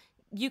yeah,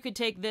 you could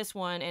take this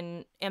one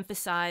and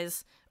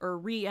emphasize or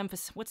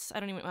re-emphasize,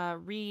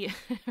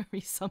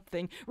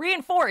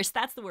 reinforce,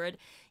 that's the word.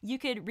 You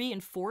could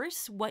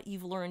reinforce what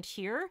you've learned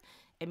here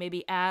and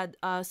maybe add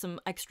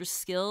some extra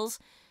skills.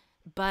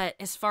 But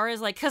as far as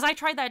because I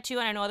tried that too,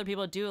 and I know other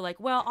people do,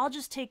 well, I'll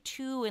just take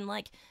two and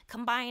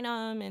combine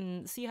them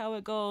and see how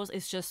it goes.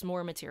 It's just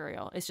more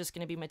material. It's just going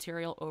to be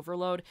material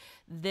overload.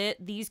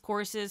 These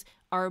courses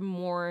are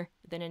more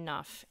than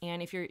enough.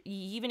 And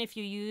even if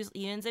you use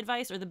Ian's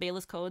advice or the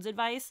Bayless Code's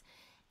advice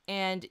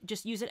and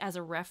just use it as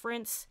a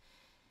reference,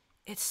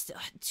 it's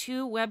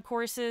 2 web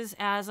courses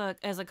as a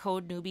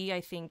code newbie,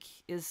 I think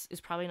is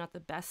probably not the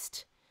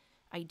best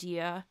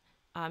idea.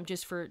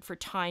 Just for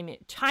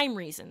time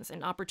reasons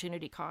and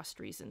opportunity cost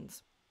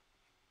reasons.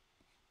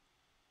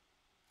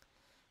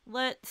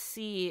 Let's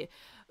see.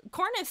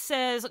 Cornith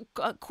says,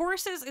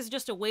 courses is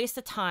just a waste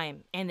of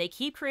time, and they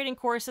keep creating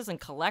courses and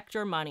collect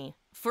your money.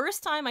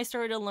 First time I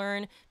started to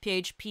learn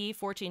PHP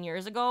 14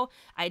 years ago,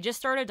 I just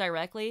started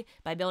directly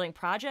by building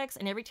projects,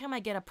 and every time I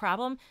get a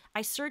problem,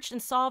 I searched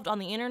and solved on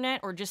the internet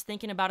or just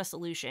thinking about a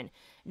solution.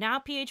 Now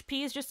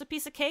PHP is just a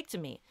piece of cake to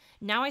me.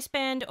 Now I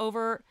spend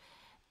over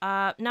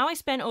Now I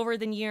spent over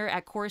the year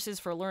at courses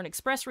for Learn,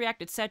 Express,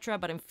 React, etc.,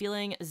 but I'm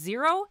feeling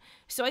zero.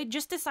 So I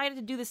just decided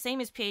to do the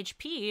same as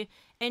PHP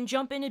and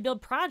jump in and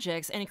build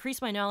projects and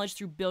increase my knowledge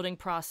through building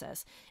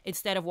process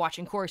instead of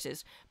watching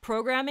courses.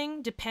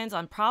 Programming depends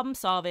on problem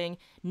solving,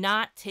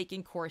 not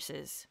taking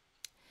courses.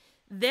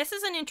 This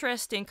is an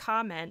interesting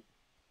comment.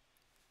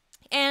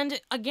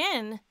 And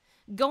again,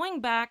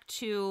 going back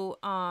to,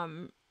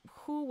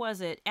 who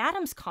was it?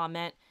 Adam's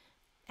comment.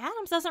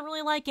 Adams doesn't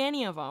really like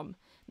any of them.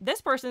 This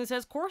person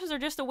says courses are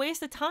just a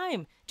waste of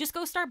time. Just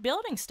go start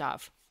building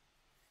stuff.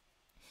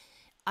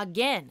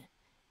 Again,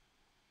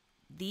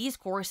 these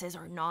courses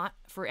are not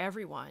for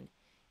everyone.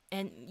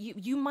 And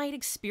you might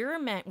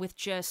experiment with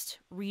just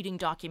reading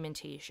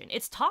documentation.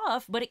 It's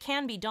tough, but it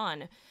can be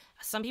done.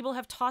 Some people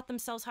have taught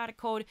themselves how to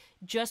code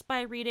just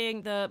by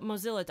reading the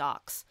Mozilla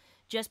docs,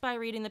 just by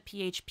reading the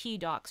PHP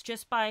docs,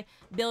 just by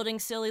building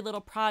silly little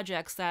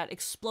projects that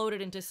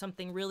exploded into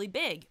something really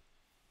big.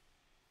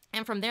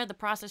 And from there, the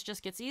process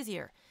just gets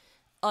easier.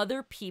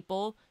 Other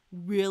people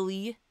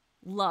really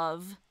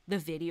love the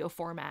video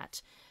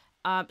format.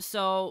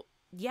 So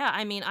yeah,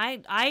 I mean,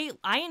 I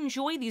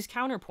enjoy these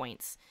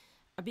counterpoints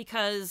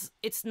because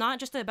it's not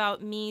just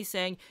about me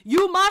saying,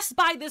 you must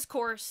buy this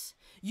course,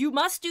 you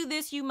must do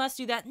this, you must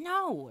do that.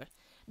 No,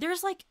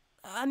 there's like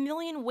a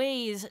million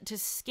ways to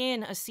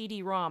skin a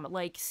CD-ROM.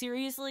 Like,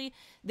 seriously,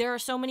 there are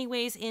so many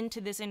ways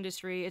into this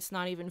industry. It's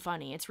not even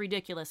funny. It's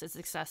ridiculous. It's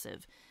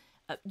excessive.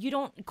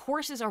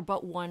 Courses are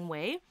but one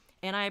way,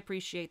 and I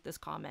appreciate this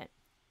comment.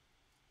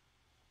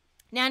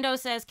 Nando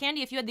says,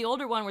 Candy, if you had the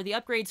older one, were the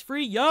upgrades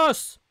free?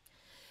 Yes!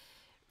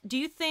 Do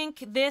you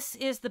think this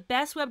is the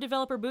best web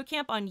developer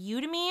bootcamp on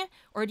Udemy,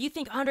 or do you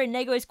think Andre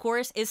Nego's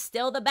course is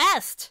still the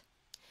best?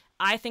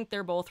 I think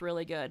they're both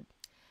really good.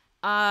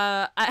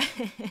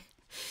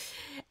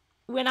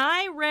 When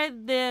I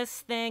read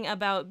this thing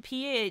about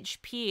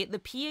PHP, the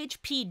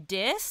PHP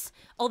diss,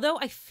 although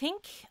I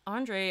think,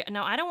 Andre,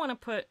 now I don't want to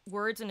put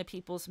words into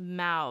people's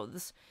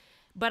mouths,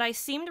 but I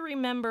seem to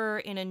remember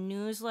in a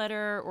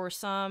newsletter or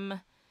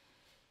some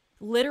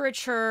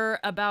literature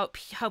about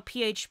how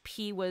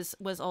PHP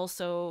was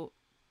also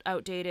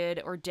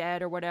outdated or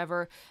dead or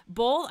whatever.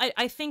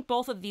 I think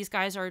both of these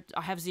guys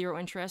have zero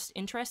interest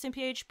in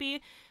PHP,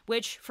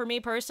 which for me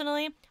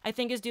personally, I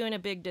think is doing a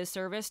big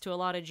disservice to a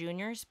lot of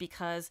juniors,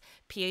 because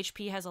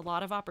PHP has a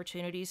lot of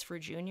opportunities for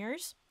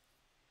juniors,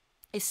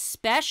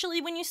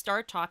 especially when you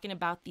start talking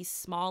about these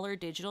smaller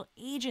digital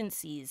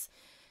agencies,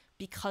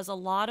 because a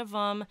lot of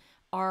them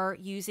are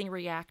using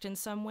React in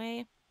some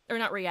way, or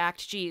not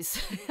React,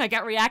 geez, I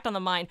got React on the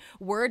mind,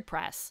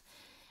 WordPress.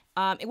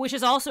 Which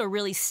is also a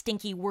really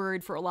stinky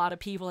word for a lot of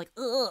people, like,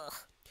 ugh.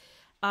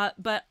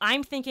 But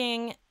I'm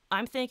thinking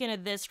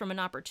of this from an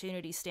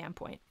opportunity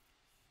standpoint.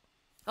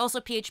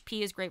 Also,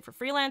 PHP is great for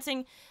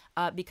freelancing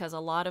because a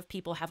lot of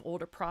people have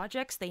older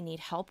projects they need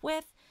help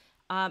with.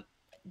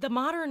 The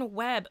modern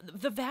web,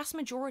 the vast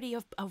majority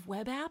of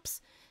web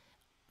apps,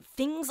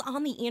 things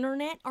on the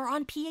internet are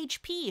on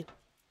PHP.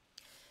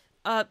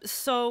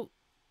 So,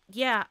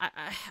 yeah,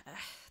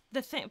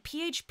 the thing,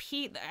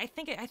 PHP, I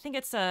think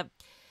it's a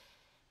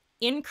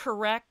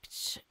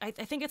incorrect. I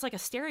think it's like a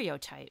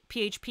stereotype.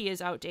 PHP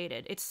is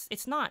outdated.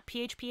 It's not.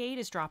 PHP 8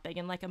 is dropping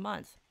in like a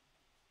month.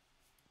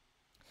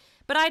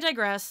 But I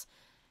digress.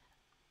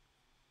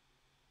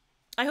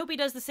 I hope he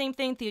does the same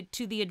thing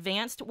to the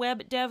advanced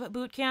web dev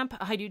bootcamp.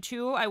 I do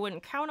too. I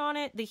wouldn't count on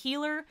it. The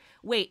healer.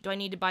 Wait, do I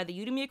need to buy the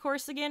Udemy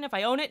course again if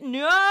I own it?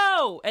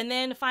 No! And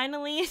then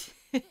finally,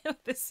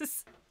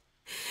 this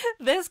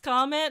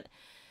comment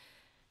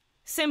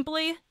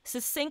simply,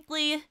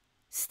 succinctly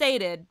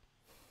stated,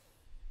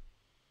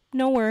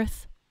 no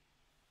worth.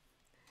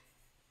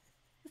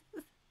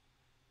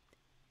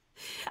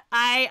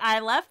 I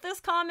left this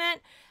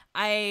comment.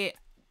 I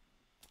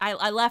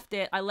left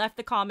it. I left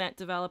the comment,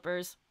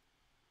 developers.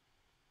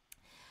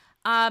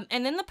 And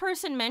then the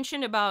person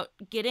mentioned about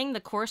getting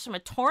the course from a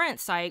torrent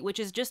site, which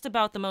is just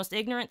about the most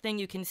ignorant thing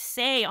you can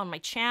say on my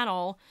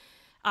channel,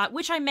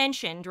 which I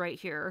mentioned right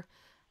here.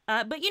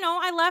 But, you know,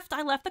 I left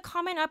the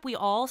comment up. We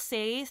all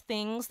say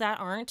things that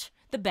aren't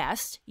the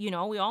best. You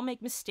know, we all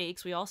make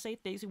mistakes. We all say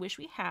things we wish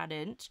we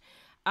hadn't.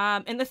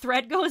 And the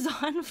thread goes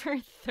on for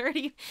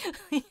 30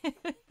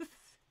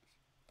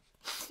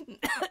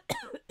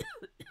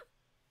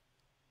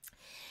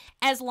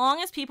 As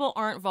long as people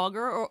aren't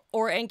vulgar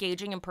or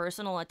engaging in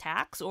personal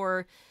attacks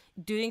or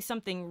doing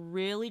something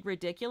really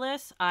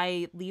ridiculous,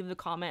 I leave the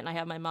comment and I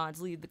have my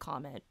mods leave the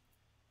comment.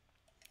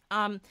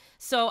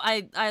 So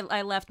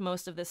I left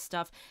most of this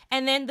stuff.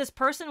 And then this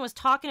person was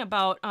talking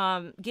about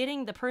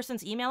getting the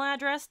person's email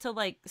address to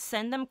like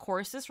send them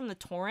courses from the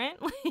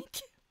torrent.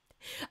 Like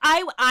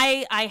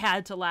I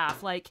had to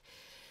laugh. Like,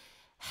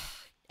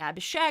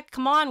 Abhishek,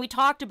 come on, we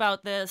talked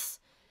about this.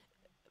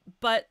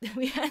 But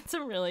we had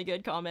some really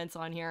good comments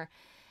on here.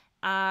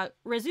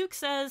 Razuk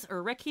says,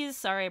 or Rekiz,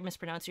 sorry I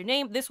mispronounced your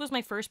name. This was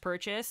my first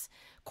purchase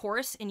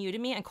course in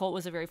Udemy, and Colt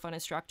was a very fun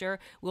instructor.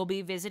 We'll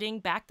be visiting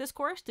back this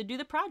course to do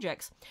the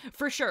projects.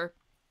 For sure.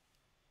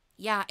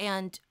 Yeah,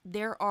 and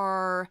there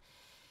are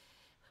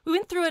We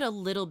went through it a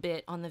little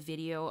bit on the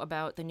video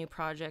about the new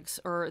projects,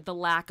 or the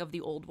lack of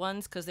the old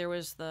ones, because there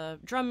was the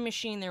drum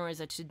machine, there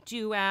was a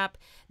to-do app.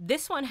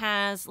 This one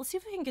has, let's see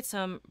if we can get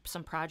some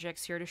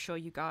projects here to show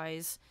you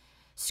guys.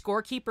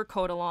 Scorekeeper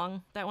code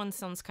along. That one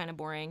sounds kind of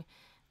boring.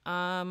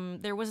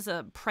 There was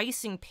a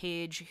pricing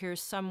page here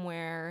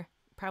somewhere,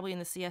 probably in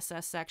the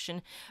CSS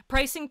section.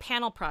 Pricing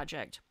panel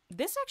project.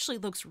 This actually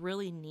looks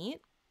really neat.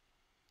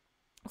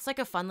 It's like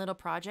a fun little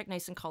project,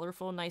 nice and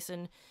colorful, nice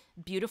and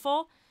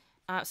beautiful.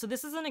 So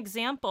this is an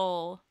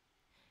example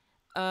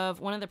of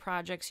one of the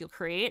projects you'll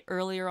create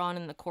earlier on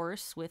in the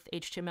course with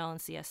HTML and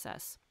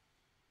CSS.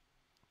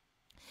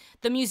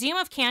 The Museum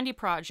of Candy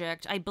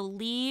project, I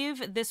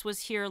believe this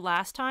was here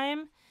last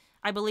time.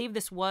 I believe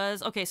this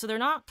was, okay, so they're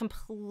not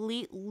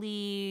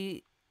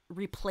completely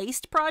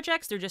replaced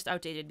projects. They're just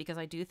outdated because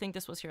I do think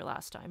this was here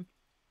last time.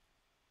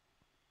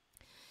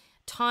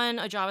 Ton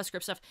of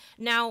JavaScript stuff.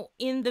 Now,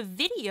 in the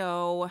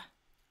video,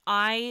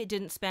 I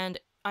didn't spend...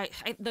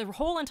 the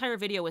whole entire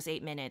video was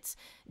 8 minutes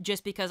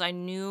just because I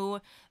knew,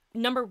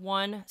 number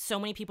one, so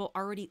many people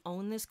already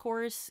own this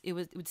course. It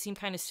would seem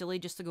kind of silly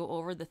just to go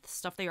over the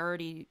stuff they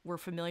already were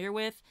familiar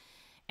with.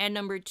 And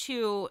number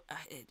two,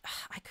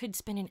 I could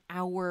spend an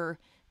hour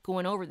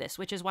going over this,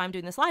 which is why I'm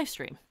doing this live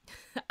stream.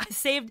 I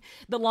saved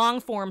the long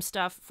form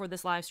stuff for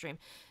this live stream.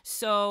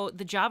 So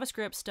the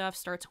JavaScript stuff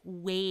starts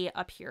way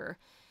up here.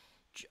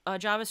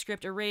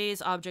 JavaScript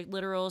arrays, object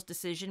literals,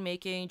 decision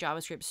making,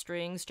 JavaScript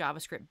strings,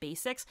 JavaScript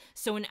basics.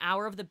 So an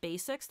hour of the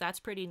basics, that's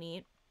pretty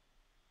neat.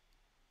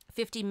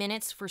 50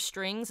 minutes for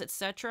strings,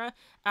 etc.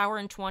 Hour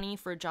and 20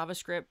 for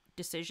JavaScript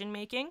decision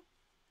making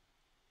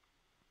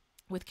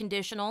with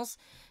conditionals.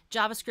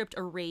 JavaScript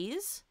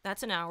arrays,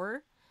 that's an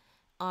hour.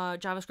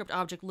 JavaScript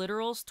object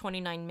literals,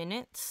 29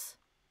 minutes.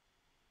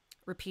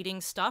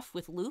 Repeating stuff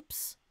with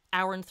loops.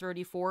 Hour and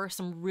 34.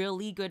 Some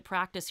really good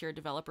practice here,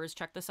 developers.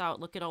 Check this out.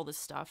 Look at all this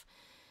stuff.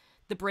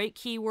 The break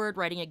keyword,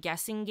 writing a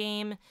guessing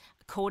game,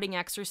 coding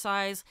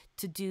exercise,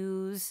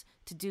 to-dos,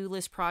 to-do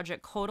list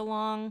project code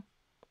along.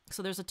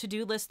 So there's a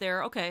to-do list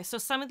there. Okay, so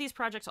some of these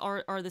projects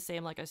are the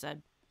same, like I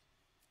said.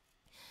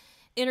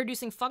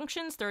 Introducing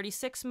functions,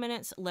 36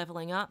 minutes.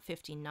 Leveling up,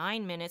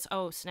 59 minutes.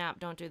 Oh, snap,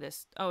 don't do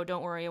this. Oh,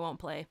 don't worry, it won't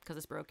play because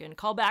it's broken.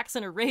 Callbacks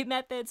and array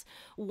methods,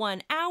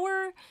 1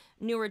 hour.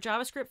 Newer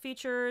JavaScript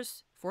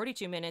features,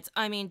 42 minutes.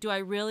 I mean, do I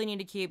really need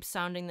to keep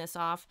sounding this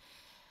off?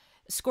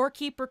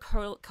 Scorekeeper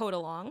code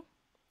along.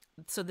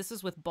 So this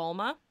is with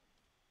Bulma.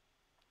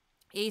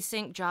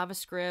 Async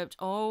JavaScript.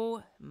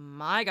 Oh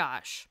my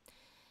gosh.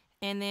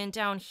 And then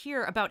down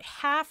here, about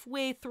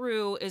halfway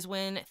through is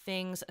when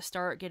things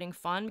start getting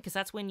fun, because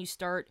that's when you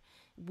start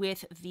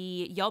with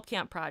the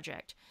YelpCamp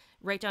project.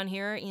 Right down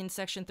here in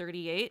section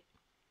 38.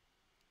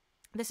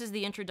 This is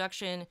the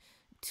introduction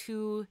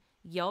to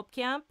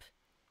YelpCamp.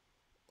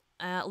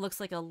 Looks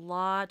like a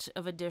lot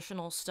of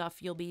additional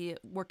stuff you'll be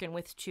working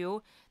with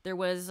too. There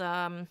was,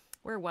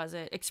 where was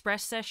it?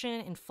 Express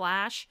session in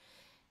Flash.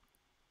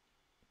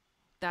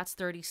 That's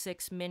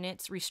 36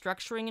 minutes.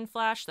 Restructuring in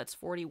Flash, that's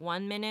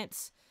 41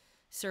 minutes.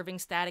 Serving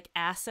static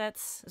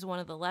assets is one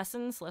of the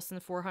lessons. Lesson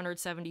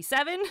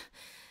 477.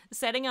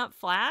 Setting up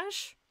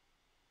Flash.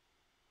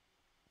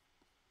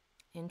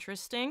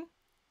 Interesting.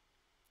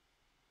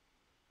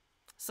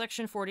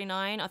 Section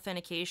 49,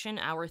 authentication,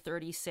 hour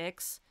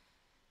 36.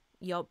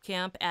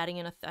 YelpCamp, adding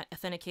in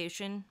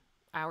authentication,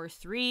 hour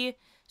 3.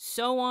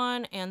 So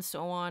on and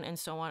so on and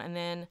so on. And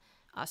then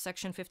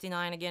section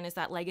 59, again, is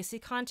that legacy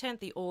content,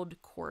 the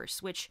old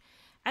course, which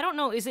I don't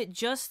know, is it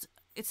just...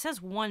 It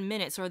says 1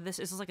 minute, so this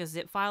is like a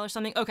zip file or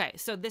something. Okay,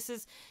 so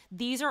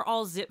these are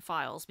all zip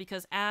files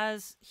because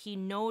as he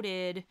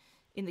noted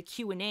in the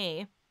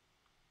Q&A,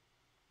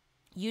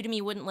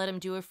 Udemy wouldn't let him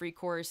do a free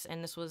course,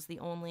 and this is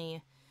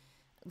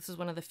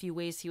one of the few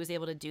ways he was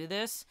able to do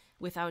this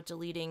without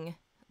deleting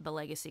the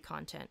legacy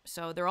content.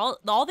 So they're all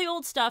the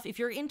old stuff, if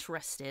you're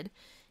interested,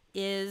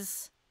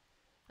 is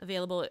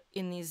available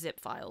in these zip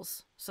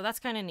files. So that's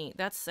kind of neat.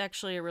 That's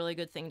actually a really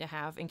good thing to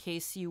have in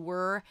case you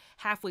were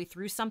halfway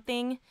through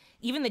something.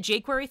 Even the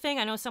jQuery thing,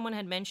 I know someone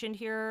had mentioned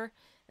here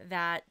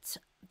that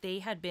they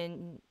had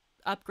been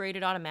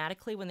upgraded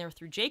automatically when they were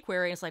through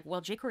jQuery. It's like,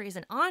 well, jQuery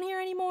isn't on here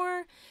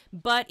anymore.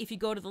 But if you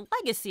go to the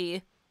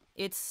legacy,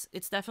 it's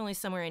definitely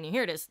somewhere in here.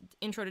 Here it is,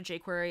 Intro to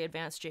jQuery,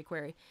 Advanced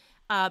jQuery.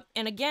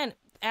 And again,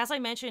 as I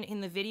mentioned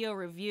in the video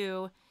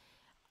review,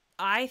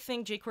 I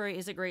think jQuery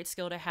is a great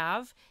skill to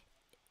have.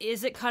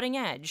 Is it cutting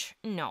edge?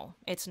 No,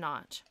 it's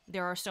not.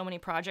 There are so many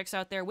projects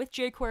out there with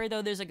jQuery,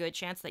 though. There's a good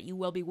chance that you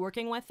will be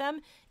working with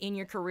them in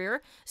your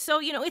career. So,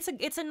 you know,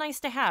 it's a nice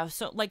to have.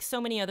 So, like so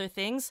many other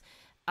things,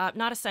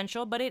 not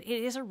essential, but it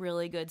is a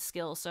really good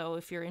skill. So,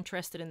 if you're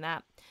interested in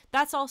that,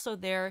 that's also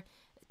there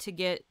to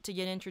get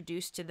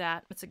introduced to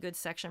that. It's a good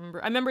section.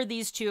 I remember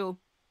these two.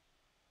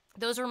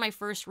 Those were my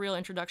first real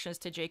introductions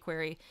to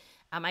jQuery.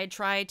 I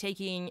tried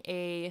taking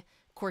a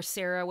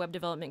Coursera web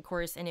development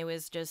course, and it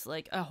was just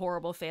like a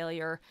horrible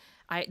failure.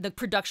 The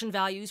production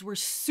values were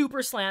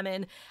super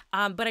slamming,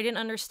 but I didn't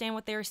understand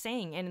what they were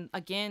saying. And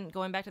again,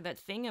 going back to that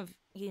thing of,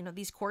 you know,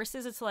 these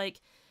courses, it's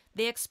like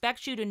they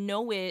expect you to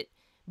know it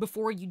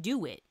before you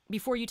do it,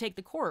 before you take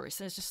the course.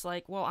 And it's just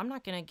like, well, I'm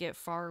not going to get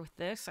far with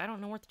this. I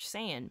don't know what you're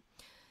saying.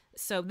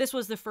 So this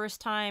was the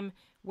first time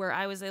where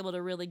I was able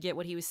to really get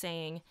what he was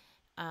saying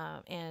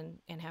and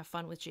have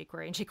fun with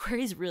jQuery. And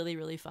jQuery is really,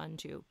 really fun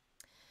too.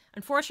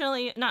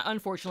 Unfortunately, not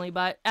unfortunately,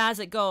 but as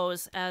it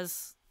goes,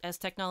 as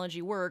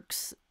technology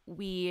works,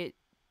 we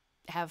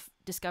have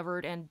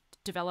discovered and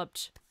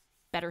developed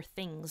better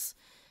things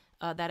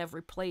that have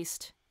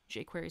replaced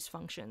jQuery's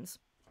functions.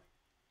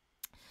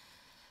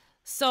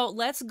 So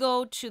let's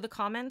go to the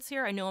comments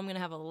here. I know I'm going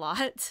to have a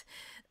lot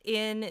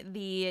in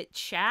the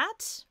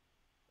chat.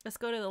 Let's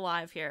go to the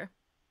live here.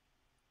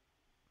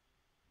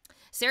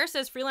 Sarah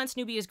says, freelance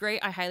newbie is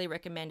great. I highly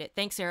recommend it.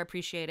 Thanks, Sarah.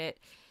 Appreciate it.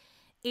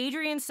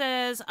 Adrian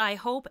says, I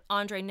hope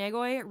Andre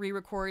Negoy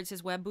re-records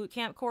his Web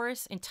Bootcamp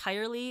course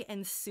entirely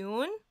and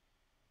soon.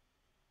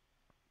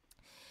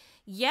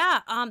 Yeah,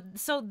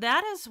 so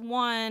that is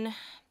one.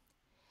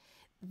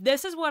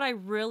 This is what I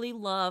really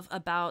love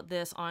about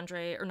this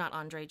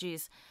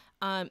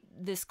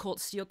this Colt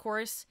Steele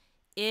course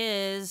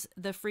is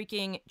the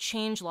freaking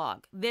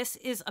changelog. This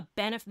is a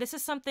benefit. This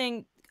is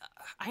something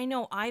I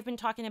know I've been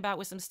talking about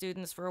with some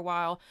students for a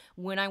while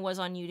when I was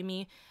on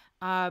Udemy.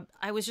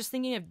 I was just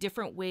thinking of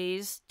different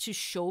ways to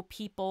show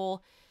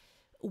people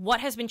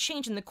what has been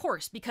changed in the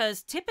course,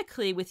 because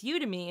typically with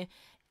Udemy,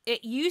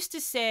 it used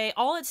to say,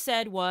 all it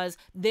said was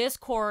this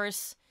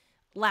course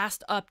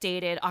last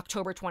updated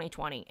October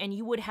 2020, and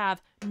you would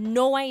have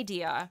no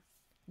idea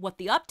what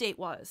the update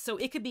was. So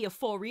it could be a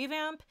full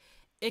revamp.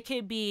 It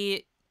could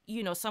be,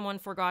 you know, someone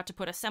forgot to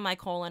put a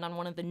semicolon on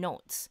one of the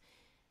notes.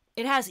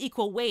 It has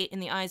equal weight in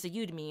the eyes of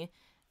Udemy.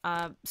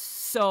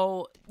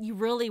 So you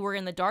really were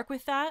in the dark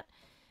with that.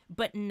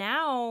 But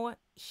now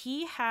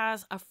he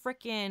has a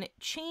freaking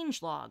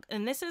changelog.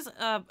 And this is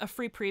a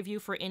free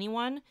preview for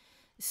anyone.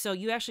 So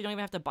you actually don't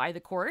even have to buy the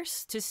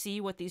course to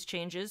see what these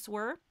changes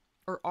were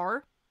or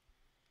are,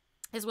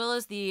 as well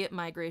as the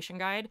migration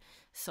guide.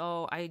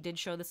 So I did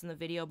show this in the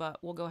video, but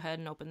we'll go ahead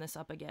and open this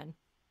up again.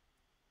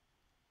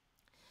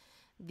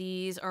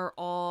 These are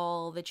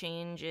all the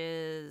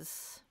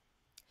changes.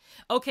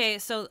 Okay,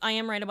 so I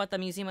am right about the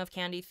Museum of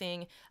Candy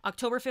thing.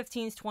 October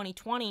 15th,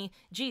 2020,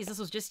 geez, this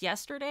was just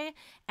yesterday,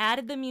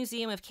 added the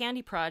Museum of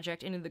Candy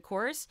project into the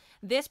course.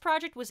 This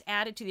project was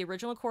added to the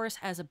original course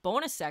as a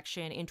bonus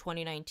section in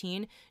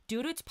 2019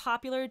 due to its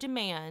popular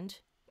demand.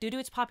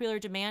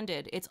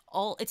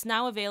 It's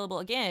now available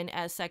again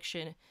as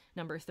section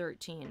number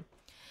 13.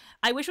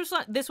 I wish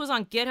this was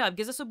on GitHub,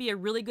 because this would be a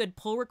really good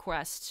pull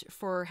request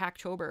for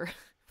Hacktober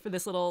for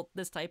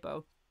this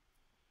typo.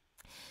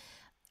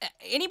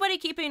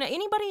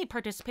 Anybody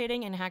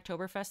participating in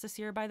Hacktoberfest this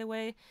year, by the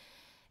way?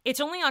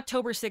 It's only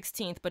October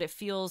 16th, but it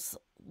feels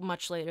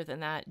much later than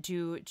that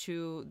due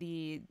to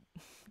the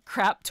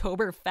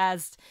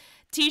Craptoberfest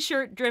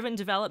t-shirt driven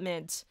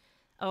development.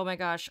 Oh my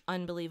gosh,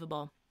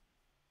 unbelievable.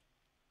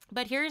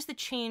 But here's the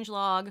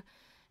changelog,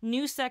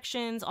 new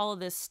sections, all of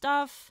this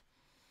stuff.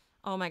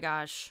 Oh my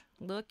gosh,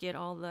 look at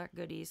all that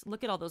goodies.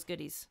 Look at all those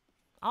goodies.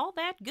 All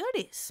that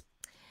goodies.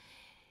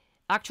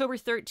 October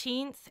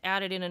 13th,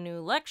 added in a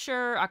new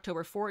lecture.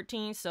 October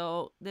 14th.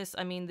 So this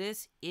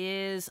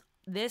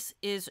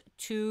is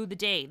to the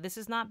day. This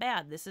is not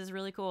bad. This is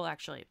really cool,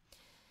 actually.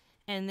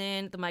 And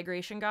then the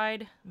migration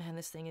guide. Man,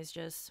 this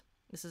is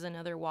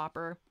another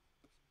whopper.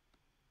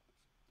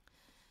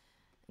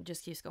 It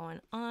just keeps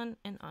going on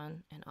and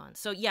on and on.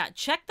 So yeah,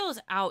 check those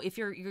out if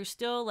you're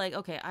still like,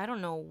 okay, I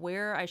don't know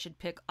where I should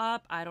pick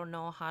up. I don't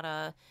know how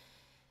to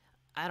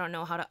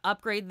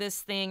upgrade this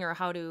thing or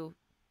how to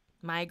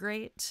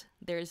migrate.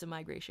 There's a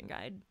migration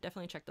guide.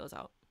 Definitely check those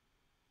out.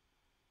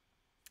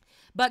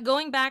 But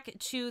going back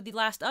to the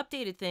last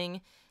updated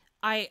thing,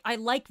 I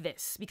like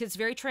this because it's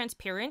very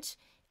transparent,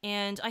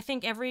 and I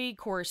think every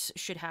course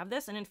should have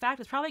this. And in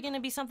fact, it's probably going to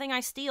be something I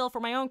steal for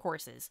my own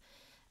courses,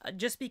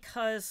 just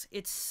because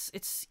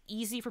it's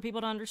easy for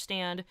people to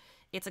understand,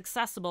 it's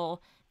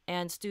accessible,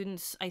 and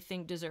students, I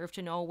think, deserve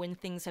to know when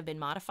things have been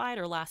modified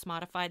or last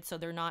modified, so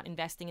they're not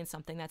investing in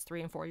something that's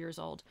 3 and 4 years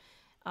old.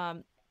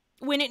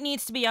 When it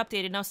needs to be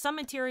updated. Now, some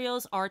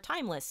materials are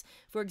timeless.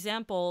 For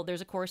example,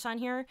 there's a course on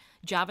here,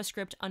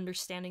 JavaScript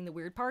Understanding the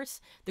Weird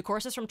Parts. The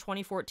course is from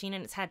 2014,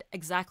 and it's had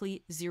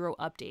exactly 0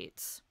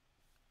 updates.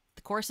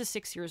 The course is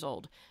 6 years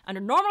old. Under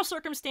normal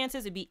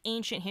circumstances, it'd be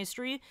ancient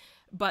history,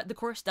 but the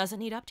course doesn't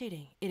need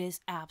updating. It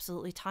is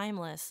absolutely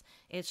timeless.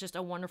 It's just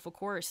a wonderful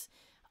course,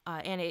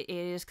 and it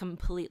is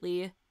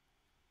completely,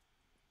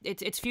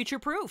 it's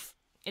future-proof.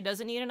 It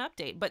doesn't need an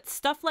update. But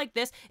stuff like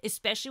this,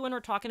 especially when we're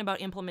talking about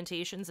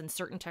implementations and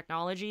certain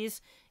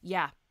technologies,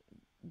 yeah,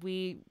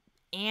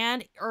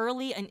 in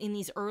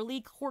these early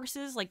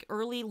courses, like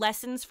early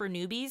lessons for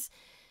newbies,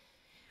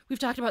 we've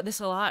talked about this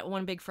a lot.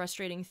 One big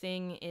frustrating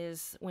thing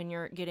is when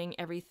you're getting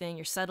everything,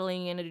 you're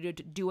settling in to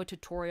do a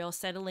tutorial,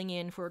 settling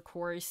in for a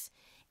course,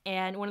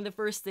 and one of the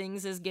first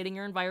things is getting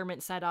your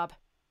environment set up,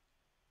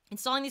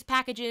 installing these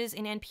packages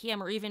in NPM,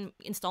 or even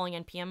installing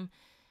NPM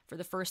for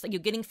the first, like you're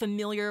getting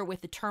familiar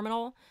with the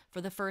terminal for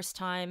the first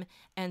time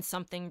and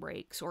something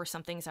breaks or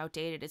something's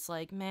outdated. It's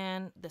like,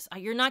 man,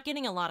 you're not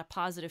getting a lot of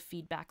positive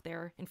feedback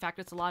there. In fact,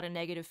 it's a lot of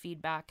negative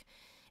feedback,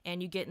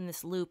 and you get in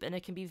this loop, and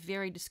it can be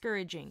very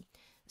discouraging.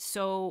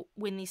 So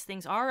when these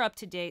things are up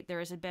to date,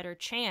 there is a better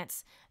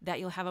chance that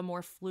you'll have a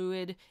more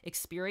fluid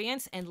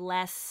experience and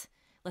less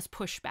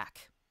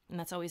pushback. And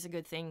that's always a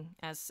good thing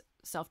as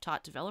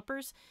self-taught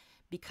developers,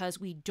 because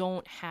we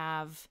don't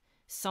have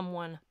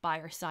someone by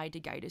our side to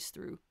guide us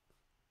through.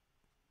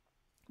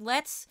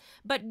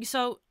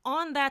 So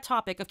on that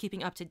topic of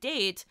keeping up to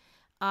date,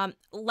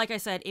 like I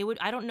said,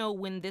 I don't know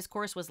when this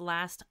course was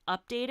last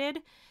updated.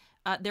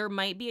 There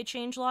might be a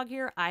changelog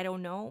here. I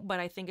don't know, but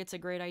I think it's a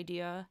great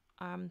idea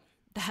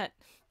that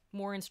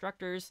more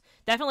instructors,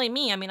 definitely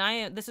me. I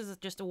mean, this is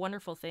just a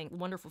wonderful thing,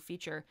 wonderful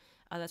feature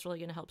that's really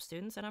going to help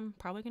students, and I'm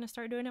probably going to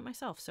start doing it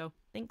myself. So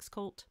thanks,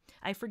 Colt.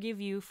 I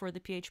forgive you for the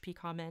PHP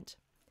comment.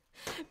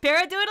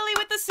 Paradoodly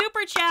with the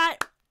super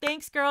chat.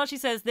 Thanks, girl. She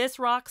says, this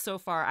rocks so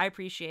far. I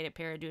appreciate it,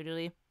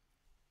 Paradoodly.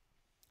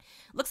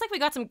 Looks like we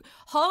got some,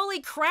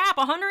 holy crap,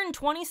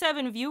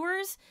 127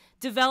 viewers.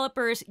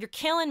 Developers, you're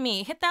killing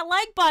me. Hit that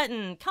like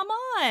button. Come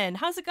on.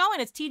 How's it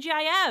going? It's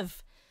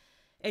TGIF.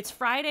 It's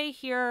Friday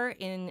here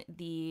in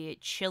the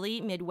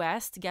chilly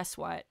Midwest. Guess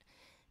what?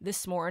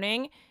 This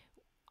morning,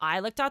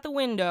 I looked out the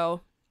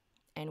window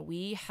and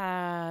we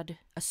had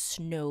a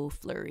snow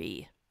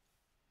flurry.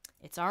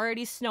 It's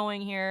already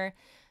snowing here.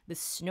 The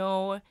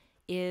snow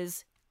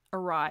is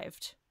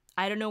arrived.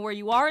 I don't know where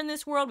you are in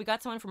this world. We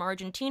got someone from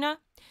Argentina.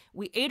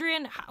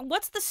 Adrian,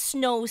 what's the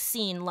snow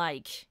scene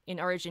like in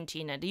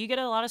Argentina? Do you get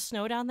a lot of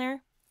snow down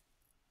there?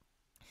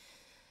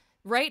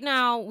 Right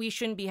now, we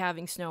shouldn't be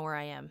having snow where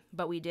I am,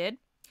 but we did.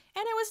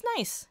 And it was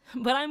nice,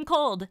 but I'm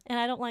cold, and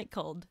I don't like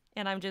cold.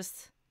 And I'm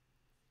just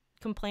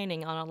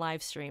complaining on a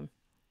live stream.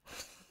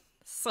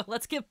 So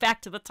let's get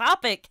back to the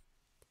topic.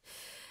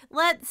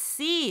 Let's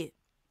see.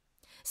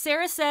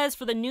 Sarah says,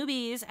 for the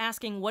newbies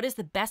asking what is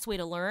the best way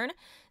to learn,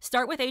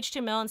 start with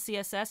HTML and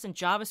CSS and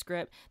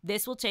JavaScript.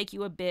 This will take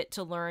you a bit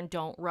to learn.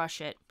 Don't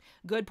rush it.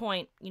 Good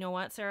point. You know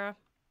what, Sarah?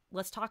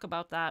 Let's talk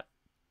about that.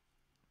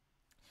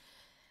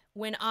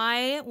 When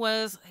I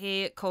was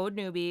a code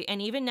newbie,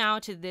 and even now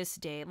to this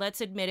day, let's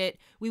admit it,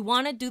 we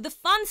want to do the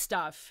fun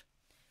stuff.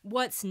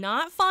 What's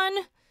not fun?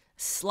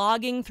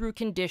 Slogging through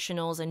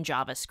conditionals and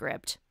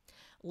JavaScript.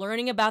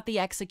 Learning about the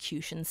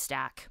execution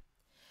stack.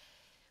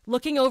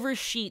 Looking over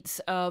sheets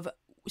of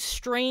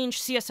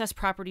strange CSS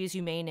properties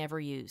you may never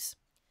use.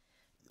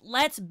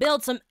 Let's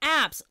build some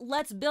apps.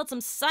 Let's build some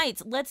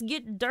sites. Let's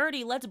get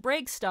dirty. Let's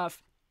break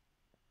stuff.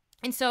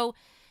 And so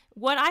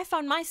what I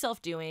found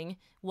myself doing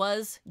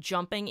was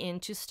jumping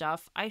into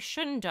stuff I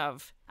shouldn't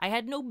have. I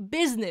had no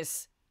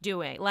business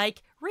doing,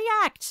 like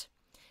React.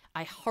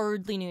 I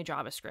hardly knew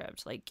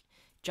JavaScript, like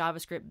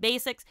JavaScript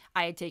basics.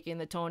 I had taken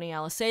the Tony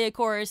Alicea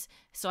course,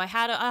 so I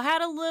had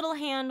a little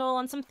handle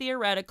on some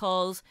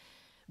theoreticals.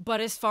 But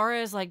as far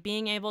as like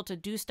being able to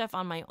do stuff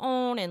on my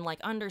own and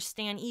like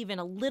understand even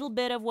a little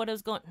bit of what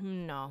is going,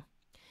 no.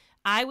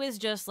 I was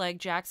just like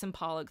Jackson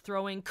Pollock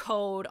throwing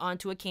code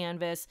onto a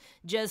canvas,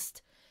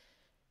 just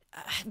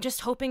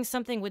hoping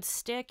something would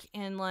stick,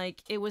 and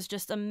like it was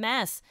just a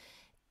mess.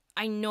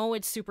 I know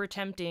it's super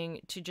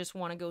tempting to just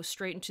want to go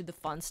straight into the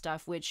fun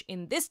stuff, which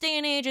in this day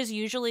and age is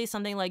usually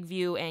something like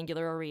Vue,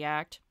 Angular, or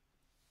React.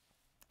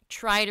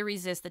 Try to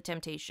resist the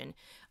temptation.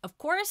 Of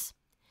course,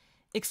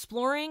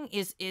 exploring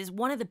is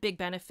one of the big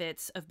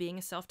benefits of being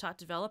a self-taught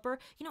developer.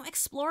 You know,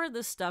 explore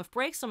this stuff,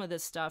 break some of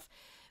this stuff,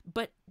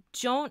 but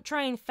don't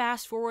try and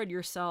fast forward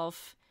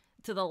yourself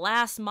to the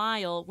last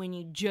mile when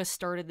you just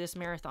started this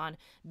marathon,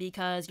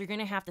 because you're going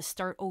to have to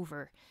start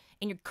over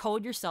and you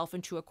code yourself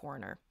into a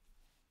corner.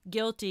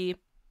 Guilty.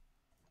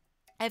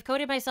 I've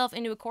coded myself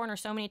into a corner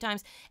so many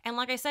times. And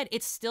like I said,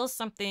 it's still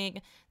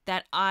something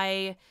that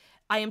I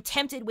am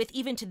tempted with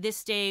even to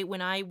this day. When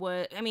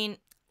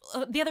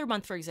the other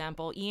month, for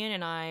example, Ian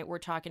and I were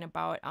talking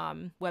about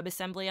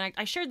WebAssembly, and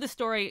I shared this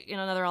story in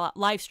another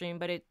live stream,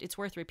 but it's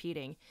worth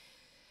repeating.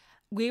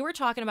 We were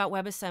talking about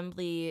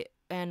WebAssembly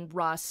and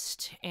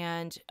Rust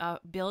and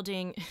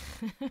building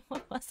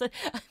what was it?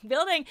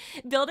 building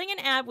an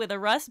app with a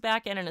Rust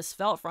backend and a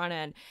Svelte front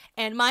end,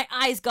 and my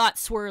eyes got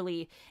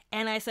swirly,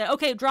 and I said,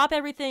 okay, drop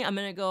everything, I'm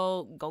gonna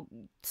go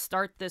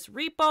start this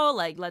repo,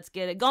 like let's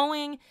get it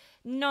going.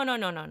 No,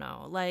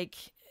 like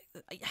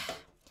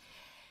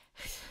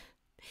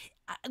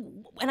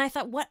and I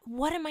thought,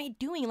 what am I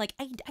doing? Like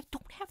I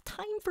don't have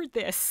time for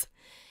this.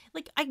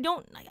 Like I've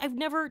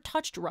never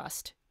touched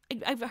Rust.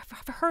 I've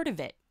heard of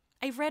it.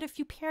 I've read a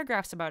few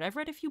paragraphs about it. I've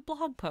read a few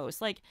blog posts.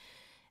 Like,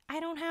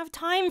 I don't have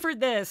time for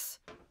this.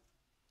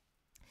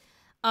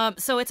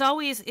 So it's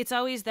always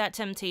that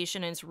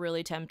temptation, and it's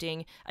really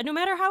tempting, no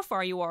matter how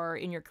far you are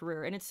in your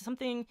career. And it's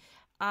something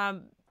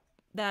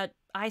that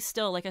I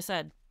still, like I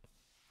said,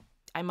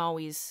 I'm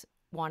always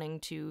wanting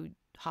to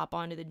hop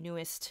onto the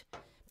newest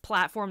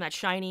platform that's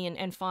shiny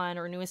and fun,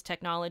 or newest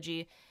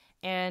technology.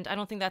 And I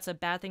don't think that's a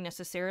bad thing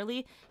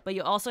necessarily, but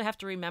you also have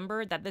to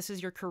remember that this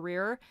is your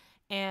career,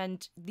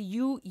 And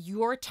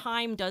your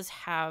time does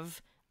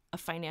have a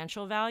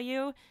financial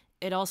value.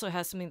 It also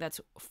has something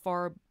that's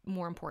far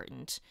more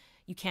important.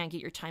 You can't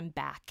get your time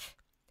back.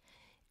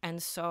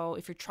 And so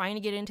if you're trying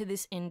to get into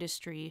this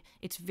industry,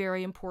 it's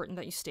very important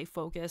that you stay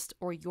focused,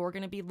 or you're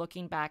going to be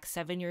looking back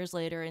 7 years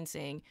later and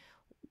saying,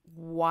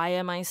 why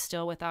am I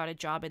still without a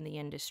job in the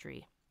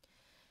industry?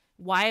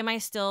 Why am I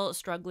still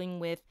struggling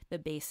with the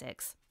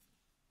basics?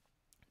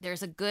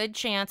 There's a good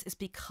chance it's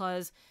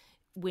because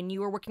when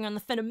you were working on the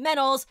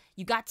fundamentals,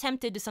 you got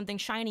tempted to something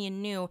shiny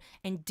and new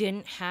and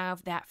didn't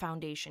have that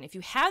foundation. If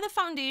you have the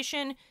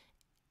foundation,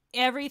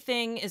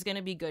 everything is going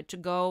to be good to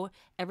go.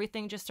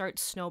 Everything just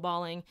starts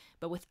snowballing.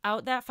 But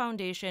without that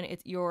foundation,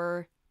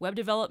 your web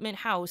development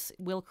house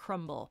will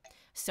crumble.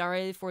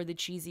 Sorry for the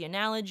cheesy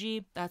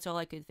analogy. That's all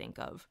I could think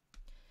of.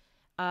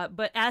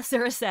 But as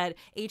Sarah said,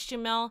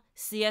 HTML,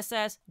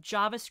 CSS,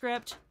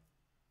 JavaScript,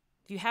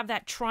 if you have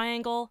that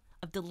triangle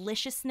of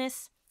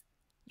deliciousness,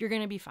 you're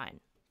going to be fine.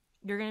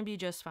 You're going to be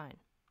just fine.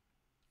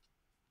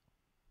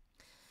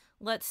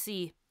 Let's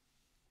see.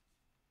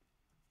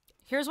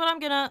 Here's what I'm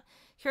going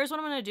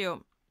to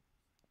do.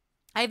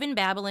 I've been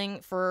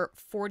babbling for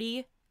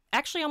 40,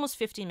 actually almost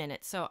 50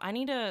 minutes. So I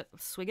need a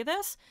swig of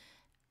this.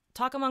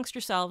 Talk amongst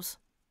yourselves.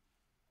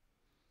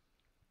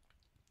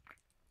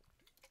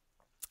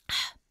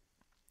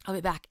 I'll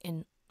be back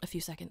in a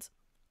few seconds.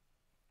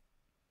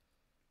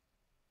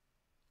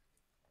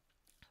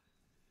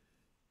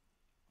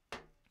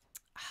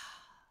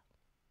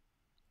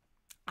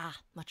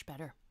 Much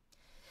better.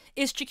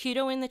 Is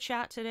Chiquito in the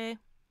chat today?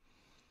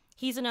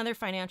 He's another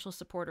financial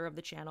supporter of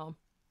the channel.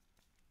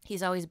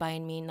 He's always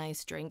buying me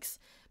nice drinks,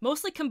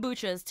 mostly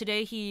kombuchas.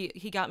 Today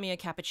he got me a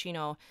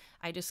cappuccino.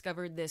 I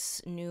discovered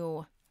this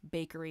new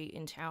bakery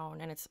in town,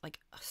 and it's like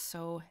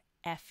so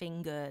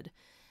effing good.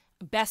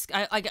 Best,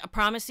 I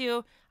promise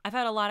you, I've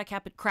had a lot of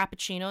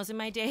cappuccinos in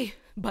my day,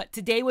 but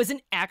today was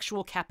an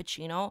actual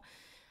cappuccino.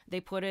 They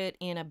put it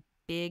in a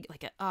big,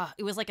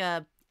 it was like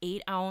a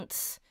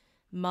 8-ounce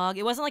mug.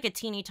 It wasn't like a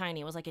teeny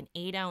tiny. It was like an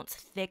 8-ounce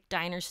thick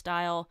diner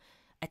style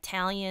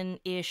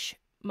Italian-ish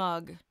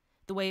mug,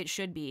 the way it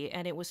should be,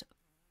 and it was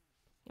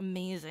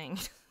amazing.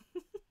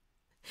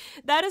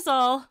 That is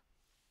all.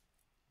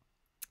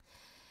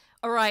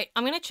 All right,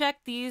 I'm going to check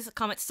these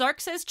comments.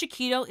 Sark says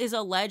Chiquito is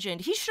a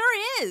legend. He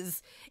sure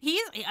is. He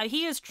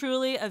is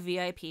truly a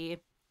VIP.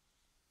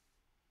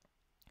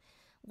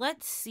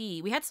 Let's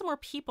see. We had some more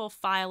people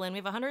file in. We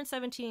have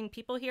 117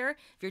 people here.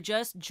 If you're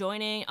just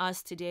joining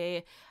us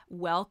today,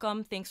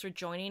 welcome. Thanks for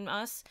joining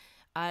us.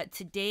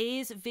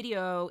 Today's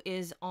video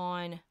is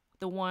on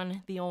the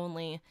one, the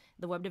only,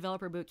 the Web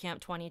Developer Bootcamp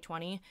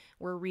 2020.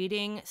 We're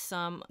reading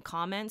some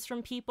comments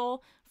from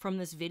people from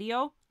this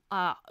video.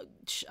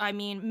 I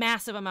mean,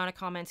 massive amount of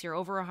comments here,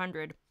 over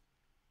 100.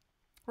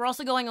 We're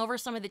also going over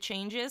some of the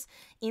changes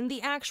in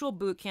the actual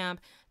bootcamp,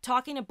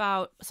 talking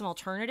about some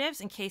alternatives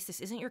in case this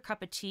isn't your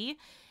cup of tea,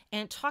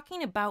 and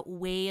talking about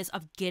ways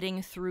of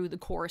getting through the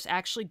course,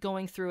 actually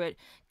going through it,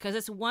 because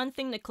it's one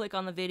thing to click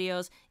on the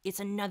videos, it's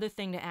another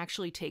thing to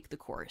actually take the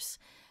course.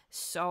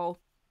 So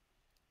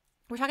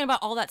we're talking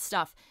about all that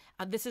stuff.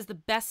 This is the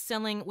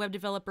best-selling web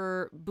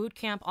developer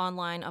bootcamp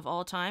online of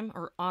all time,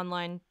 or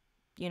online,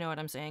 you know what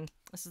I'm saying.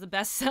 This is the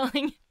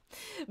best-selling,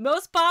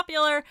 most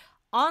popular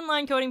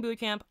online coding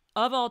bootcamp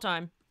of all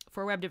time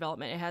for web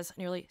development. It has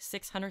nearly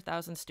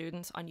 600,000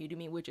 students on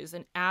Udemy, which is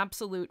an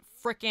absolute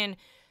freaking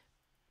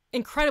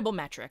incredible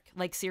metric.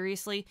 Like,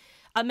 seriously,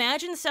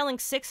 imagine selling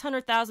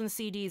 600,000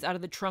 CDs out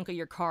of the trunk of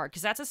your car,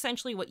 because that's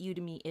essentially what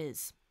Udemy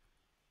is.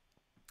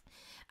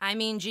 I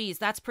mean, geez,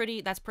 that's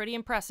pretty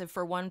impressive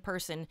for one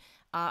person.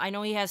 I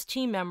know he has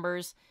team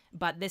members,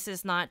 but this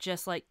is not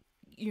just like,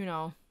 you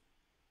know,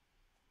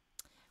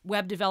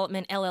 Web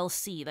Development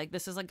LLC. Like,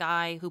 this is a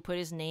guy who put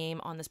his name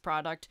on this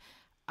product.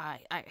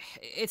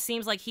 It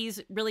seems like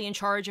he's really in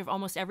charge of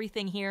almost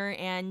everything here,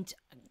 and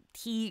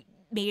he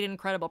made an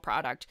incredible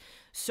product.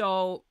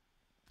 So,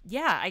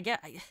 yeah,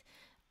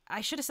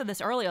 I should have said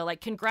this earlier.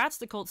 Like, congrats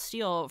to Colt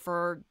Steele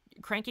for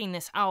cranking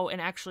this out and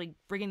actually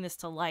bringing this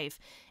to life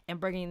and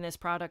bringing this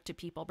product to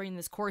people, bringing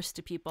this course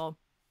to people.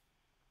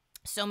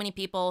 So many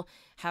people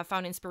have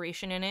found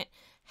inspiration in it,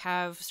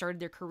 have started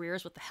their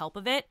careers with the help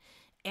of it,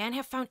 and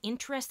have found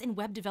interest in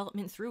web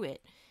development through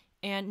it.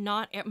 And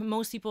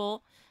most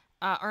people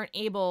aren't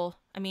able,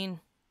 I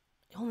mean,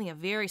 only a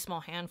very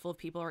small handful of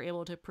people are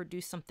able to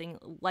produce something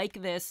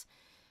like this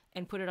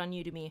and put it on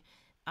Udemy.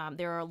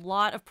 There are a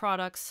lot of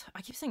products.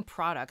 I keep saying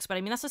products, but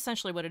I mean, that's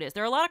essentially what it is.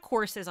 There are a lot of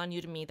courses on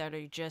Udemy that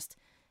are just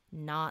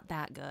not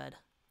that good.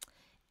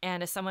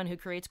 And as someone who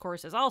creates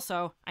courses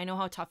also, I know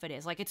how tough it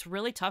is. Like, it's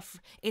really tough.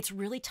 It's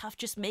really tough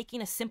just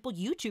making a simple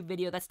YouTube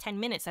video that's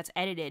 10 minutes, that's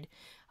edited.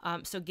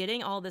 So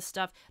getting all this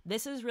stuff,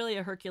 this is really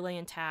a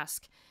Herculean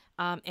task.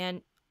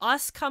 And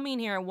us coming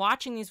here and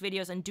watching these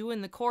videos and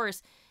doing the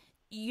course,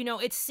 you know,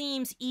 it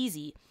seems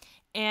easy.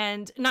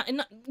 And not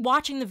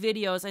watching the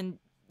videos and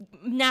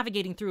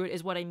navigating through it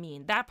is what I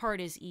mean. That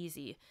part is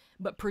easy.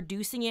 But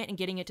producing it and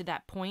getting it to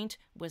that point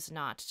was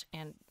not.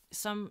 And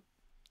some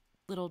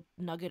little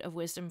nugget of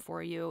wisdom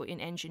for you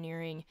in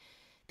engineering: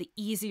 the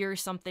easier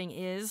something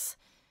is,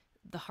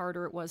 the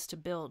harder it was to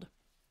build.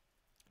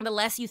 The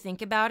less you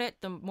think about it,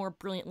 the more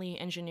brilliantly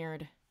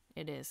engineered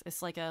it is.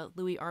 It's like a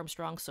Louis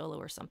Armstrong solo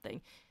or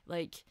something.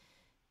 Like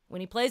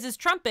when he plays his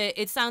trumpet,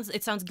 it sounds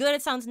good,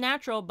 it sounds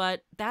natural,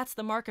 but that's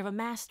the mark of a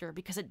master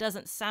because it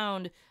doesn't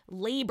sound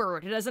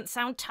labored, it doesn't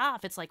sound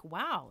tough. It's like,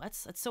 wow,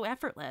 that's so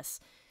effortless.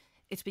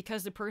 It's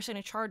because the person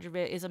in charge of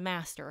it is a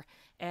master.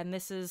 And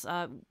this is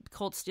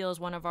Colt Steele is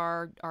one of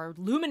our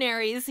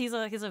luminaries. He's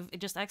a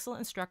just excellent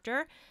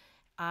instructor.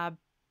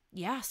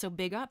 Yeah, so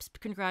big ups,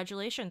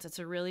 congratulations. It's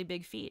a really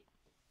big feat.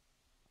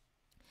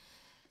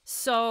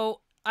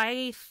 So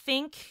I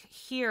think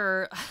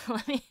here,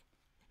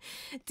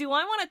 do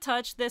I want to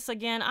touch this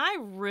again? I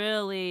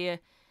really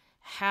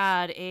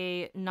had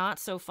a not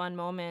so fun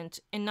moment,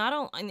 and not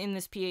only in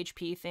this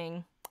PHP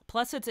thing.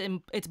 Plus,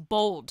 it's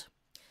bold,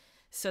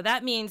 so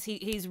that means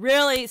he's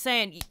really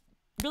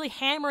really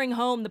hammering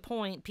home the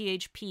point.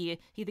 PHP.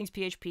 He thinks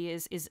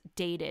PHP is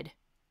dated,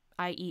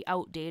 i.e.,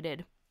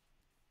 outdated.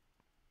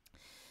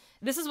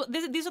 These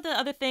are the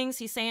other things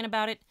he's saying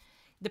about it.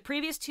 The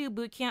previous 2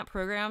 bootcamp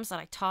programs that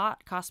I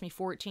taught cost me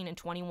 $14,000 and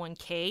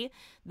 $21,000.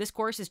 This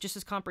course is just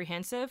as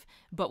comprehensive,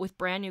 but with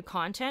brand new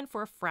content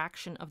for a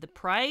fraction of the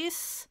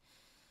price.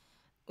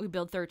 We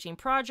build 13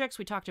 projects.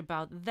 We talked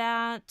about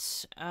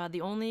that.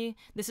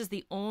 This is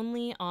the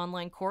only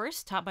online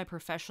course taught by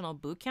professional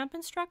bootcamp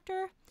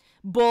instructor.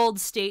 Bold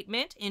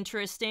statement.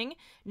 Interesting.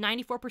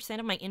 94%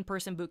 of my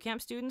in-person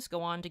bootcamp students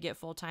go on to get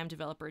full-time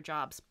developer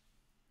jobs.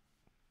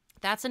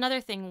 That's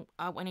another thing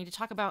I need to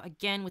talk about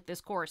again with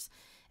this course.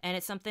 And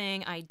it's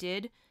something I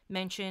did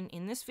mention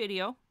in this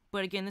video.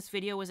 But again, this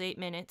video was 8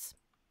 minutes.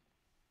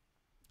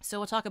 So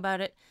we'll talk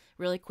about it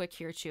really quick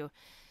here too.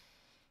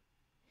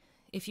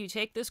 If you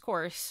take this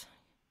course,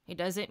 it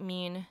doesn't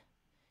mean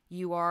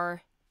you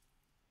are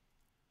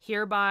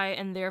hereby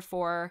and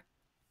therefore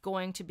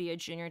going to be a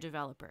junior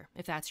developer,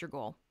 if that's your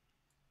goal.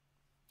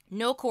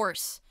 No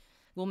course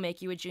will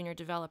make you a junior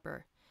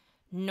developer.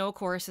 No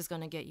course is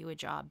going to get you a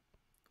job.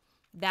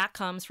 That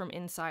comes from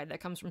inside.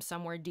 That comes from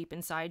somewhere deep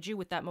inside you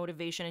with that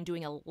motivation and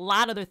doing a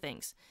lot of other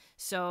things.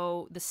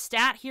 So the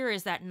stat here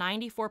is that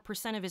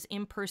 94% of his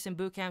in-person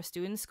bootcamp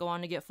students go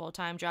on to get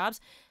full-time jobs.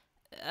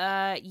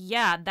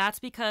 Yeah, that's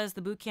because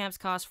the bootcamps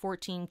cost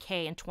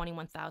 $14,000 and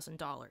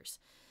 $21,000.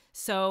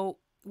 So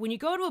when you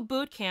go to a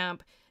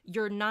bootcamp,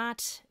 you're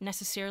not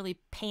necessarily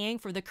paying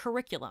for the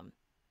curriculum.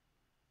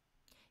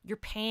 You're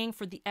paying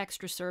for the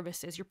extra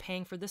services. You're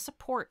paying for the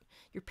support.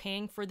 You're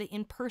paying for the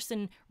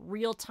in-person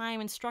real-time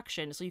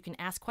instruction so you can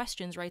ask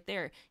questions right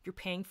there. You're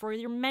paying for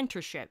your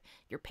mentorship.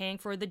 You're paying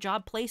for the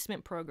job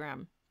placement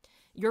program.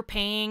 You're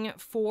paying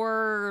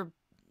for,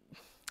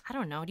 I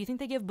don't know, do you think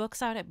they give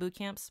books out at boot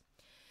camps?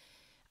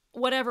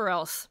 Whatever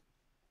else.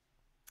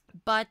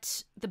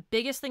 But the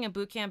biggest thing a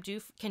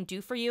bootcamp can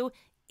do for you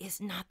is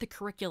not the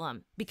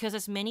curriculum, because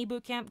as many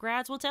bootcamp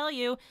grads will tell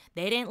you,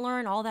 they didn't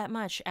learn all that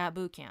much at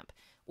bootcamp.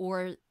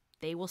 Or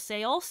they will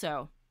say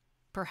also,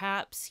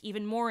 perhaps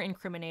even more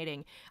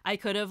incriminating, I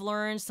could have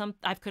learned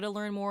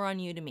more on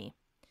Udemy.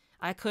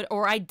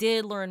 I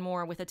did learn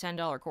more with a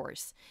 $10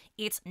 course.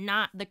 It's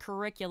not the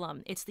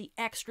curriculum. It's the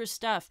extra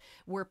stuff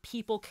where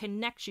people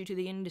connect you to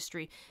the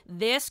industry.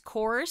 This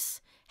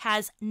course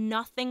has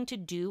nothing to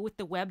do with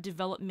the web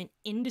development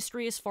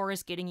industry as far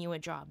as getting you a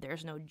job.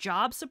 There's no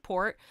job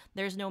support.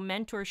 There's no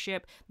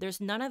mentorship.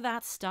 There's none of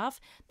that stuff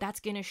that's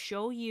going to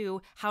show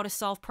you how to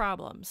solve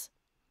problems.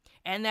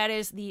 And that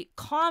is the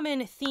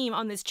common theme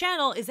on this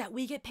channel, is that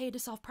we get paid to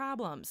solve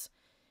problems.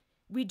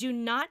 We do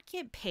not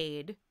get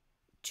paid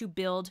to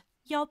build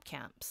Yelp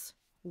camps.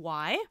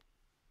 Why?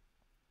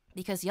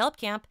 Because Yelp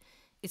camp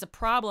is a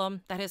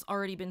problem that has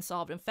already been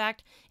solved. In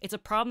fact, it's a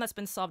problem that's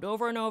been solved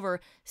over and over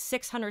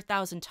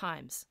 600,000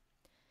 times.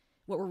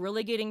 What we're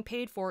really getting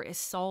paid for is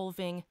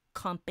solving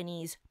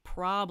companies'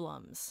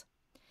 problems.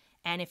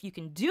 And if you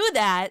can do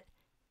that,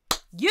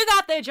 you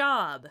got the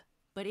job.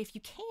 But if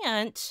you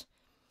can't,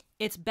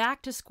 it's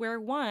back to square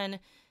one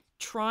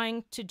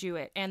trying to do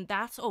it. And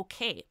that's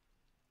okay.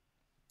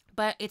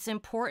 But it's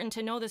important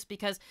to know this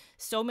because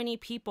so many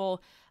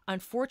people,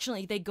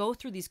 unfortunately, they go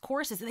through these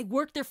courses, they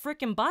work their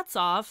freaking butts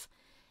off,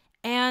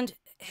 and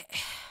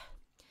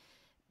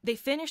they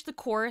finish the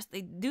course,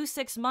 they do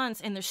 6 months,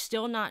 and they're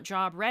still not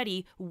job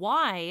ready.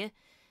 Why?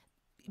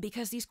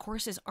 Because these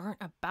courses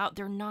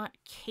they're not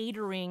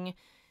catering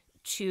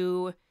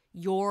to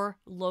your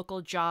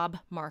local job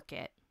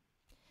market.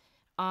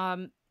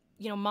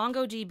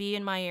 MongoDB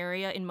in my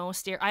area, in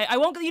most areas, I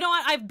won't, you know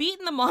what, I've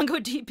beaten the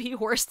MongoDB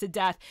horse to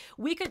death.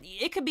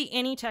 It could be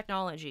any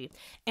technology.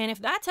 And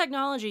if that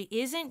technology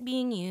isn't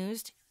being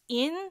used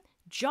in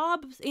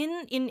jobs,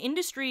 in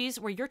industries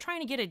where you're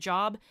trying to get a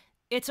job,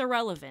 it's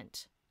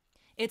irrelevant.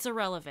 It's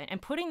irrelevant. And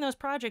putting those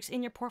projects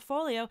in your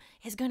portfolio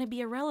is going to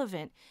be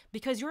irrelevant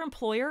because your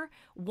employer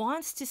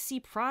wants to see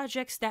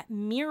projects that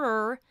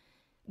mirror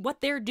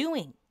what they're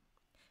doing.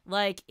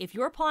 Like if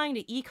you're applying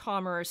to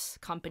e-commerce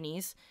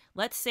companies,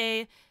 let's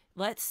say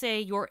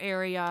your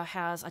area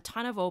has a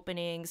ton of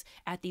openings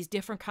at these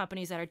different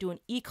companies that are doing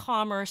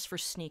e-commerce for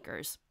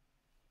sneakers.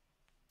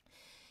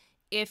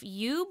 if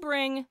you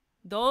bring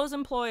those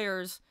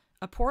employers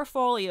a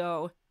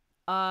portfolio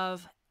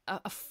of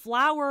a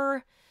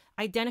flower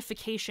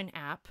identification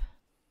app,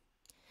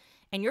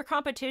 and your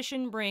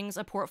competition brings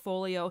a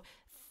portfolio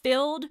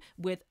filled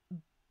with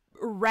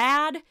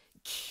rad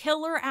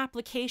killer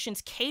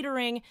applications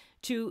catering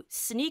to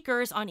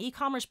sneakers on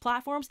e-commerce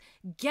platforms,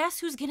 guess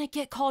who's going to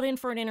get called in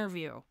for an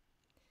interview?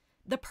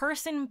 The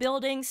person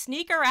building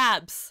sneaker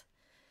apps.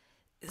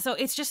 So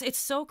it's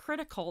so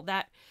critical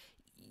that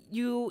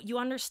you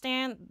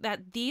understand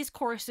that these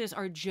courses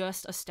are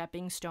just a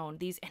stepping stone.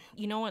 And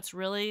you know what's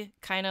really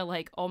kind of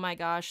like, oh my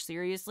gosh,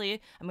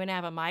 seriously, I'm going to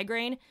have a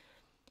migraine?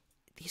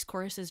 These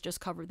courses just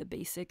cover the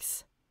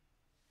basics.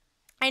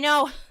 I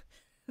know.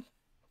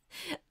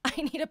 I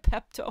need a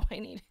Pepto.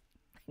 I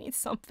need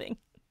something.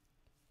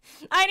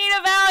 I need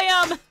a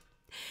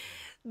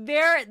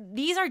Valium.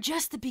 These are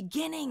just the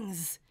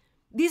beginnings.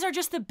 These are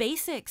just the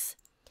basics.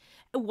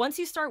 Once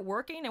you start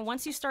working and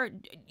once you start,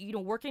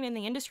 working in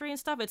the industry and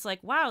stuff, it's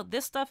like, wow,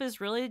 this stuff is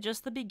really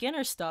just the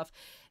beginner stuff,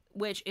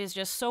 which is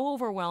just so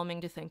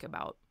overwhelming to think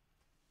about.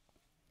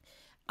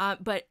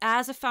 But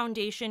as a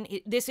foundation,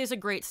 this is a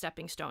great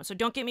stepping stone. So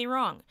don't get me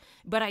wrong,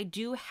 but I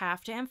do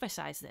have to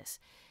emphasize this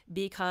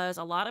because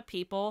a lot of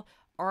people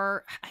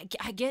I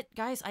get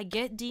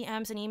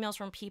DMs and emails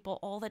from people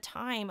all the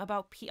time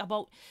about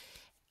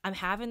I'm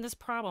having this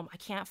problem. I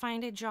can't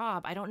find a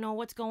job. I don't know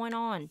what's going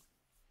on.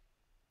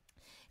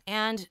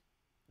 And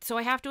so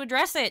I have to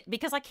address it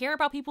because I care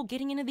about people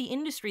getting into the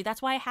industry.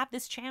 That's why I have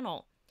this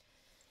channel.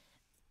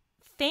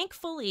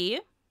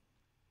 Thankfully,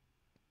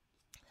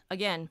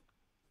 again,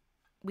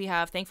 we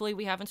have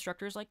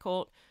instructors like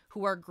Colt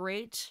who are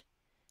great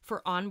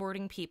for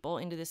onboarding people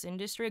into this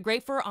industry,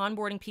 great for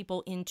onboarding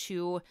people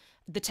into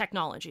the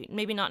technology.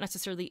 Maybe not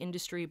necessarily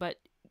industry, but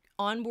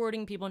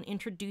onboarding people and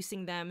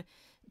introducing them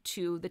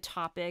to the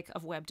topic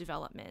of web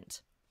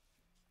development.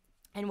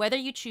 And whether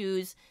you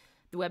choose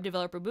the Web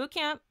Developer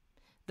Bootcamp,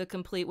 the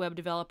Complete Web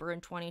Developer in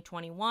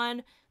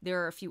 2021,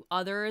 there are a few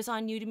others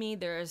on Udemy.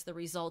 There's the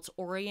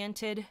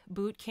Results-Oriented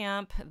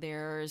Bootcamp.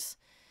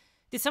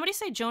 Did somebody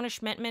say Jonas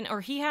Schmentman?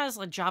 Or he has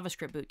a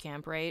JavaScript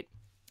bootcamp, right?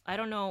 I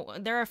don't know.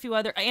 There are a few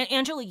other.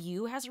 Angela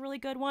Yu has a really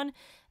good one.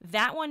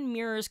 That one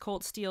mirrors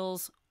Colt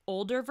Steele's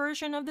older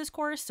version of this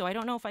course, so I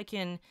don't know if I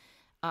can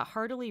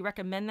heartily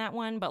recommend that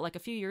one, but like a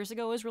few years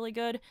ago it was really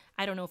good.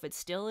 I don't know if it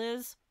still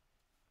is.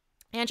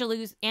 Angela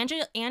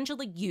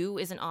Yu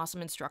is an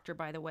awesome instructor,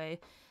 by the way,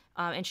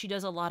 and she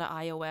does a lot of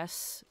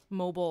iOS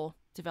mobile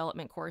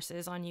development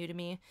courses on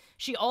Udemy.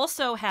 She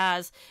also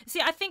has,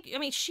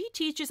 she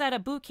teaches at a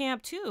boot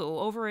camp too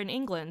over in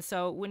England.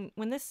 So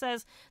when this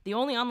says the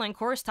only online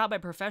course taught by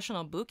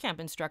professional boot camp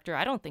instructor,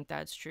 I don't think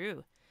that's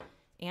true.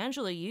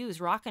 Angela Yu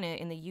is rocking it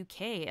in the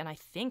UK, and I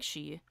think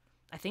she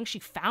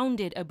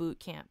founded a boot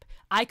camp.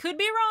 I could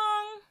be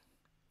wrong.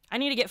 I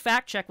need to get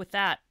fact checked with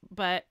that,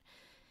 but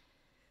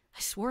I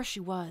swore she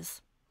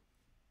was.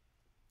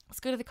 Let's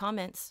go to the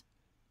comments.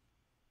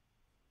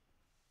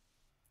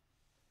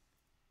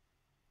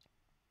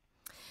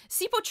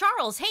 Sipo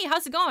Charles, hey,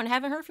 how's it going?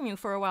 Haven't heard from you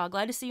for a while.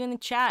 Glad to see you in the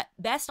chat.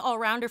 Best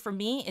all-rounder for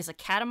me is a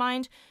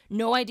Catamind.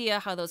 No idea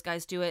how those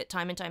guys do it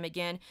time and time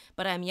again,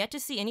 but I'm yet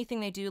to see anything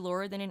they do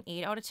lower than an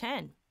 8 out of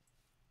 10.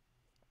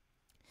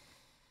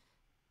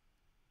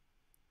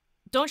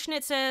 Don't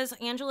Schnitt says,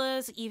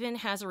 Angela's even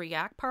has a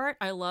React part.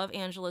 I love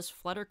Angela's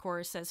Flutter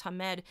course, says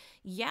Hamed.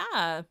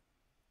 Yeah.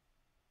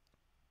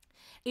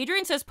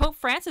 Adrian says Pope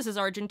Francis is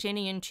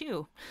Argentinian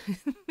too.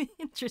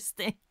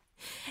 Interesting.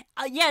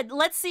 Yeah,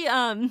 let's see.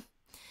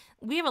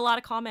 We have a lot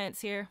of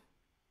comments here.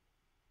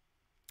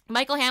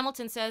 Michael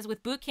Hamilton says,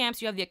 with boot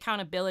camps, you have the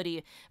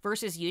accountability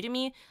versus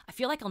Udemy. I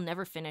feel like I'll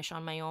never finish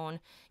on my own.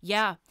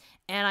 Yeah.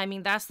 And I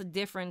mean, that's the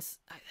difference.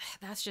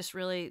 That's just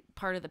really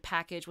part of the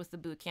package with the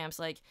boot camps.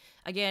 Like,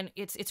 again,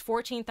 it's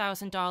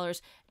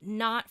 $14,000,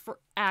 not for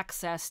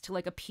access to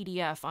like a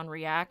PDF on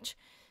React,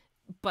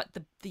 but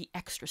the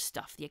extra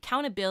stuff, the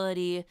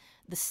accountability,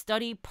 the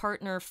study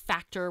partner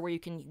factor where you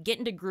can get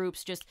into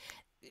groups,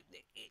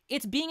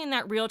 it's being in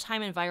that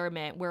real-time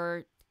environment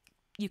where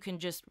you can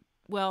just,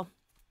 well,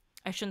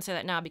 I shouldn't say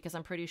that now because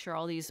I'm pretty sure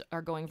all these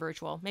are going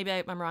virtual. Maybe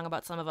I'm wrong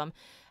about some of them.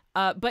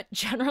 But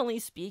generally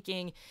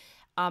speaking,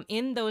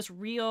 in those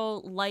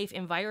real-life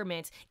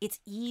environments,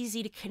 it's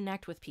easy to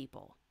connect with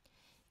people.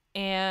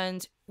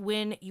 And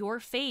when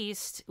you're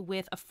faced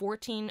with a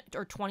 $14,000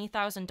 or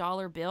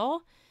 $20,000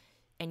 bill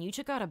and you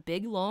took out a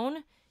big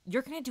loan,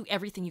 you're going to do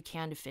everything you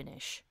can to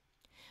finish.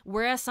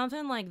 Whereas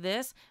something like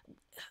this,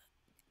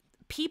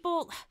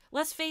 people,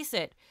 let's face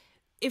it,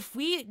 if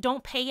we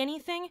don't pay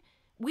anything,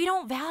 we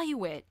don't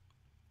value it.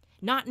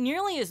 Not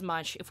nearly as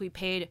much if you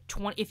paid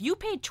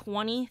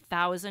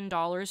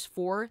 $20,000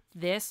 for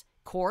this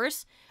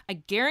course. I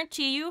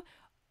guarantee you,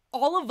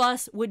 all of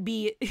us would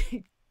be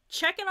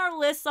checking our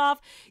lists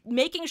off,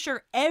 making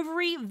sure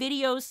every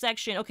video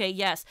section, okay,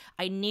 yes,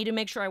 I need to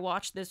make sure I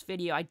watched this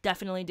video. I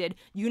definitely did.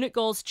 Unit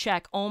goals,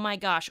 check. Oh my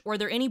gosh. Were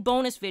there any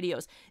bonus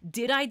videos?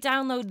 Did I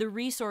download the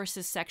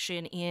resources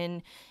section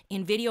in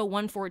video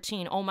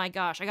 114? Oh my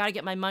gosh, I got to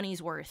get my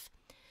money's worth.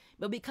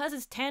 But because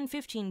it's 10,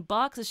 15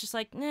 bucks, it's just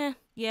like, nah,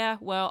 yeah,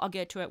 well, I'll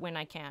get to it when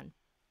I can.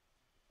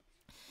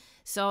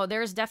 So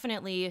there's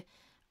definitely,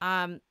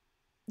 I'm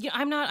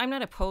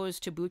not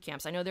opposed to boot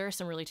camps. I know there are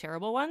some really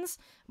terrible ones,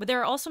 but there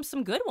are also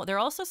some good ones. There are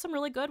also some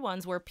really good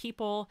ones where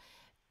people,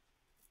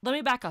 let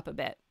me back up a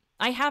bit.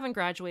 I haven't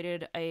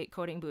graduated a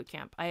coding boot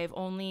camp. I have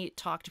only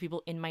talked to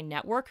people in my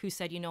network who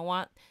said, you know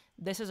what,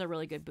 this is a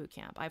really good boot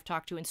camp. I've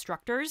talked to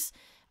instructors,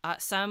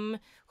 some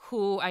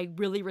who I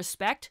really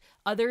respect,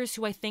 others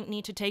who I think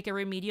need to take a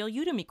remedial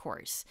Udemy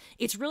course.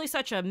 It's really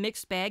such a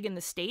mixed bag in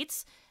the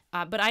States,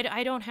 but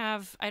I don't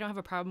have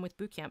a problem with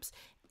boot camps.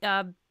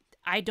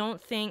 I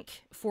don't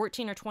think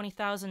 $14,000 or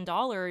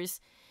 $20,000,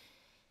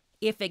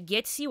 if it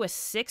gets you a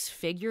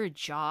 6-figure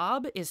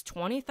job, is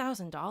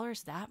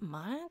 $20,000 that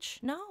much?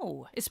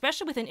 No,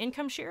 especially with an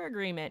income share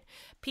agreement.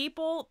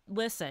 People,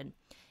 listen,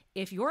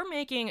 if you're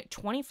making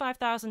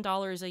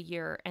 $25,000 a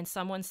year and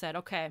someone said,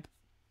 okay,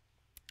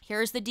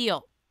 here's the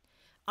deal.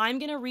 I'm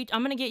going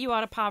to get you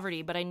out of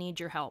poverty, but I need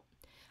your help.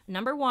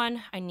 Number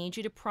one, I need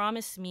you to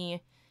promise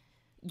me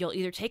you'll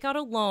either take out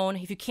a loan.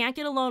 If you can't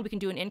get a loan, we can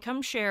do an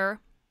income share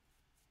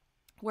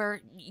where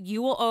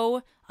you will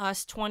owe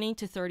us $20,000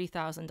 to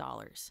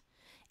 $30,000.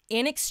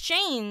 In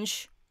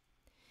exchange,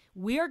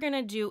 we are going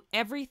to do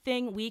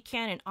everything we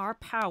can in our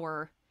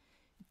power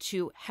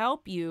to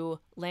help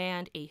you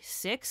land a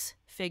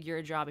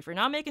 6-figure job. If you're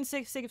not making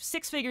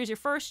six figures your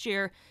first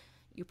year,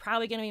 you're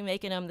probably going to be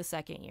making them the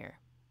second year.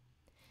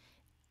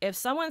 If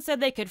someone said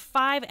they could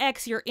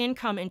 5x your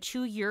income in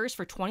 2 years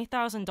for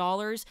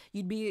 $20,000,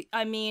 you'd be,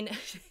 I mean,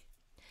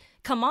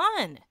 come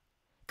on,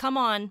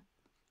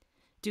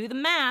 do the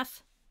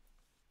math.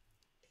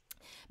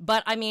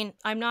 But I mean,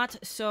 I'm not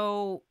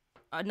so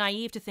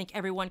naive to think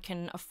everyone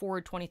can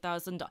afford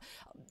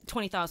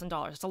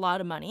 $20,000. It's a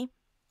lot of money.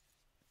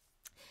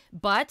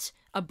 But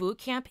a boot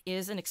camp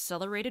is an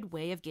accelerated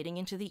way of getting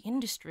into the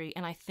industry,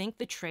 and I think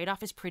the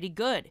trade-off is pretty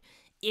good.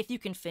 If you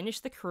can finish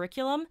the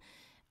curriculum,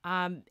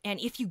 and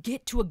if you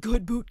get to a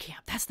good boot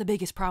camp, that's the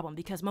biggest problem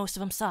because most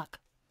of them suck.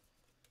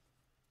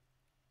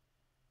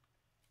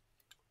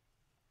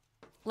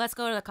 Let's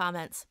go to the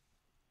comments.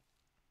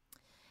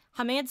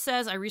 Hamid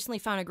says, I recently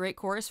found a great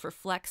course for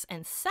Flex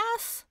and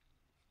SAS.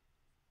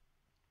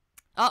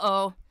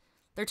 Uh-oh.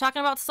 They're talking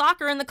about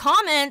soccer in the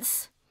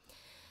comments.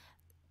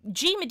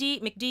 G.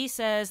 McD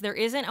says, there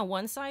isn't a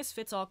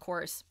one-size-fits-all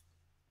course.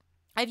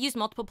 I've used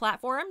multiple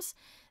platforms.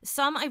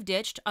 Some I've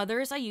ditched.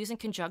 Others I use in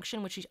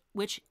conjunction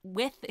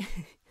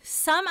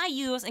some I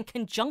use in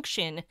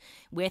conjunction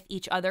with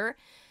each other.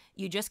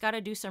 You just got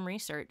to do some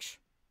research.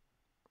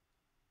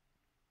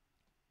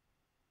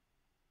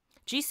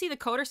 GC the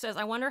Coder says,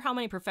 I wonder how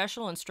many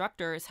professional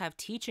instructors have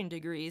teaching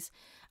degrees.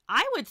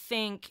 I would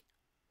think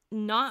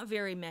not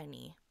very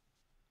many.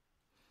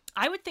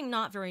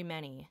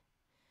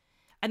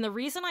 And the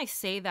reason I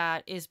say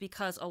that is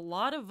because a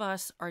lot of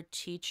us are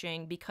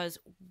teaching because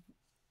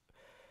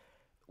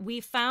we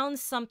found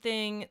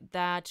something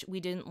that we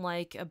didn't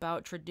like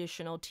about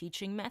traditional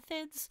teaching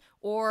methods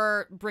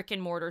or brick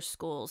and mortar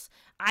schools.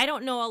 I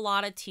don't know a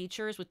lot of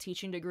teachers with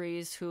teaching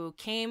degrees who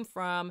came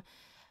from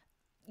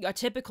a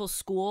typical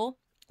school,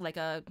 like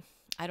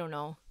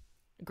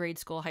grade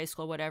school, high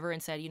school, whatever,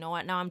 and said, you know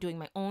what, now I'm doing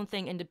my own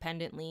thing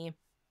independently,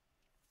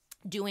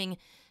 doing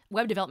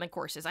web development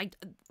courses.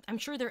 I'm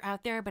sure they're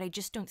out there, but I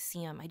just don't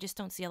see them. I just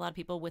don't see a lot of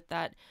people with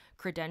that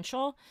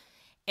credential.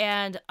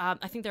 And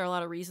I think there are a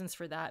lot of reasons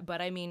for that.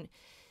 But I mean,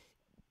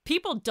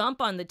 people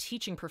dump on the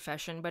teaching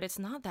profession, but it's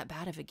not that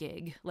bad of a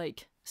gig.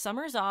 Like,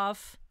 summers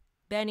off,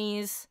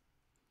 bennies,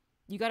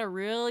 you got to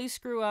really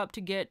screw up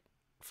to get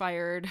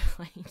fired.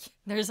 Like,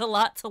 there's a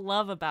lot to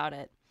love about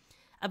it.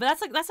 But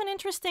that's an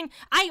interesting,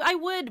 I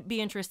would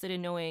be interested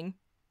in knowing.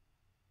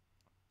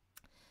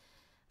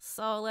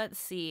 So let's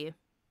see.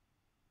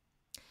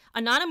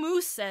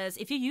 Anonymous says,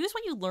 if you use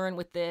what you learn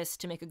with this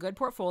to make a good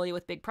portfolio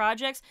with big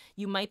projects,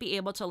 you might be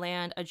able to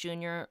land a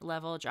junior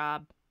level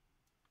job.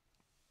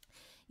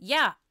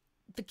 Yeah,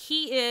 the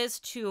key is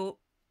to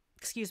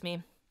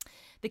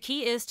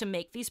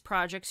make these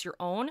projects your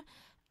own.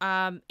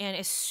 And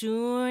as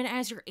soon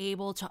as you're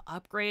able to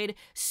upgrade,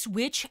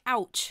 switch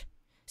out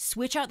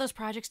those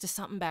projects to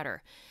something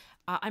better.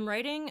 I'm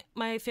writing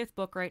my 5th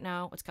book right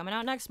now. It's coming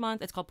out next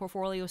month. It's called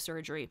Portfolio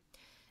Surgery.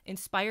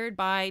 Inspired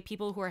by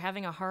people who are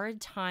having a hard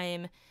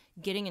time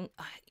getting in,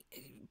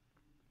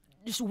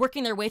 just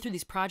working their way through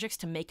these projects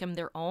to make them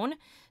their own.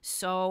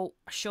 So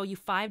I'll show you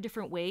 5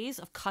 different ways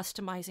of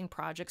customizing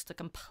projects to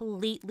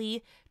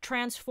completely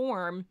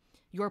transform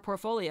your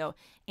portfolio.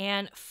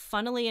 And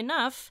funnily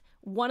enough,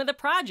 one of the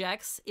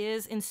projects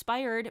is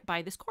inspired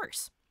by this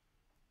course.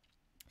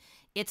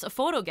 It's a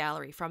photo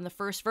gallery from the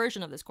first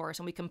version of this course,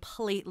 and we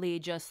completely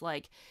just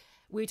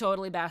we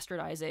totally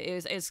bastardize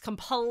it. It's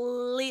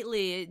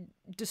completely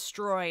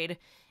destroyed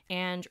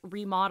and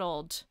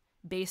remodeled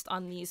based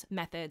on these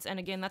methods. And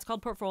again, that's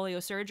called Portfolio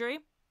Surgery.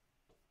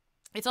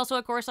 It's also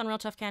a course on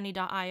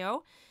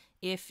RealToughCandy.io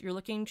if you're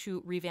looking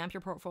to revamp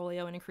your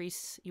portfolio and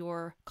increase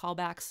your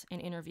callbacks and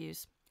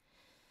interviews.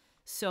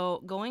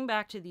 So going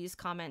back to these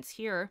comments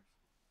here,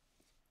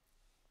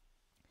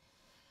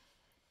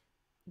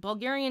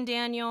 Bulgarian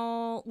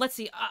Daniel. Let's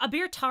see.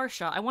 Abir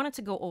Tarsha. I wanted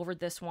to go over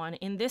this one.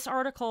 In this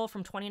article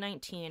from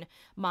 2019,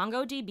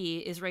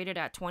 MongoDB is rated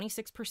at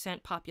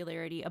 26%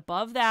 popularity.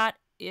 Above that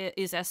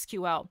is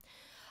SQL.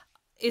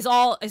 Is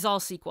all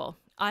SQL.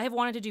 I have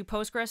wanted to do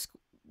Postgres.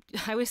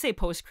 I always say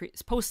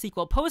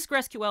PostSQL,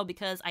 PostgreSQL,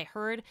 because I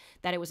heard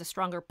that it was a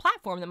stronger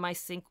platform than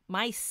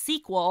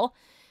MySQL.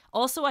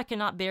 Also, I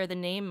cannot bear the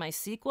name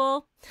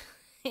MySQL.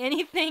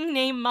 Anything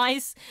named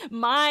my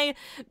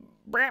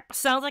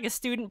sounds like a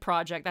student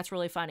project. That's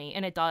really funny,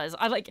 and it does.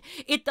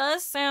 It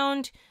does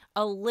sound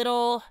a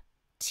little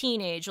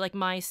teenage, like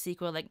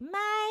MySQL, like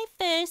my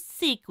first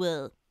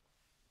sequel.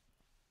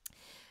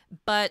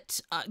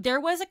 But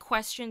there was a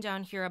question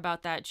down here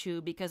about that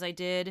too, because I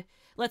did.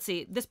 Let's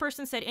see. This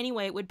person said,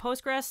 anyway, would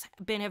Postgres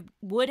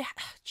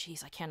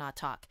jeez, I cannot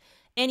talk.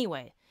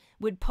 Anyway,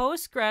 would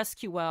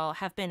PostgreSQL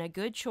have been a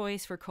good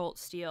choice for Colt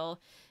Steele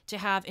to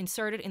have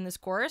inserted in this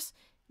course?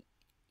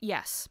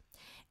 Yes.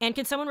 And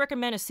can someone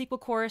recommend a SQL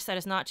course that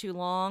is not too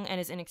long and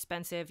is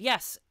inexpensive?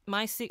 Yes.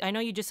 I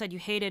know you just said you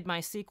hated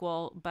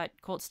MySQL, but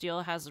Colt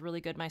Steele has a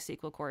really good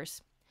MySQL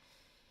course.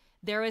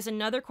 There is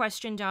another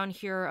question down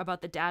here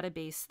about the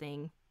database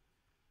thing.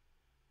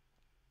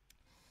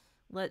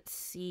 Let's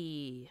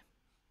see.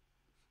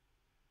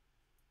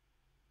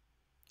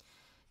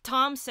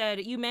 Tom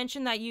said, you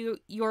mentioned that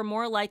you're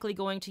more likely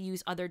going to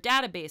use other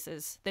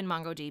databases than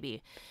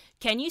MongoDB.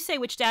 Can you say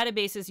which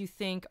databases you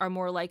think are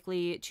more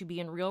likely to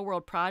be in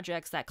real-world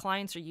projects that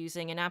clients are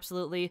using? And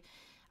absolutely,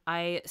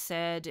 I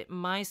said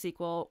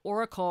MySQL,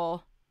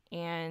 Oracle,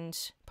 and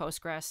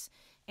Postgres.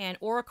 And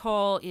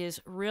Oracle is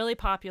really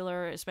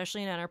popular,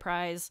 especially in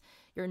enterprise.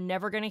 You're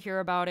never going to hear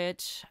about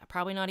it.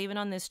 Probably not even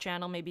on this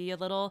channel. Maybe a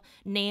little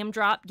name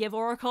drop, give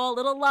Oracle a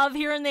little love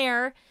here and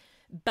there.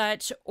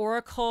 But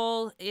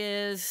Oracle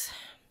is,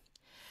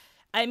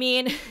 I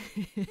mean,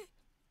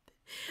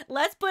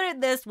 let's put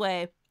it this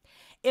way.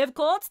 If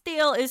Colt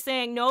Steele is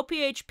saying no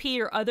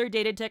PHP or other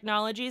data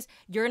technologies,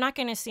 you're not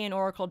going to see an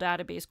Oracle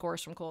database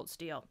course from Colt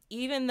Steele,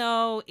 even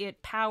though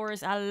it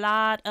powers a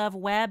lot of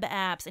web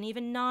apps and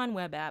even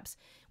non-web apps.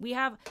 We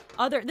have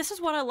this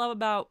is what I love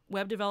about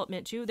web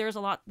development too. There is a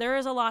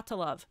lot to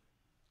love.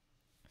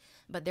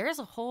 But there is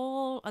a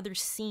whole other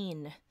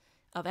scene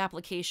of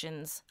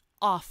applications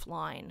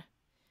offline.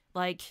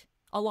 Like,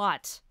 a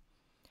lot.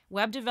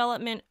 Web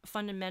development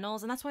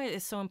fundamentals, and that's why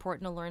it's so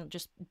important to learn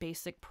just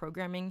basic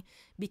programming,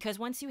 because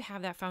once you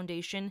have that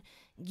foundation,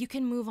 you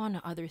can move on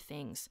to other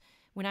things.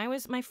 When I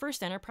was my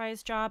first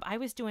enterprise job, I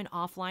was doing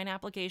offline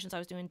applications. I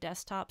was doing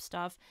desktop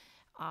stuff,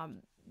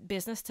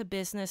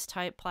 business-to-business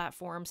type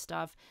platform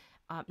stuff,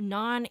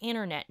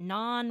 non-internet,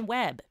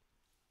 non-web.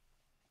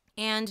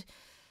 And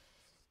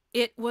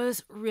it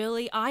was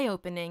really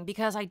eye-opening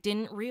because I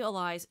didn't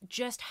realize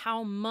just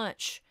how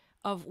much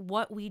of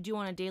what we do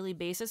on a daily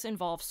basis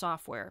involves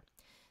software.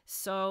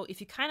 So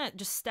if you kind of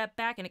just step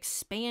back and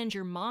expand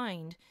your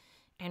mind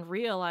and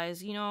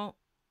realize,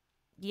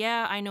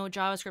 yeah, I know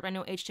JavaScript, I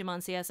know HTML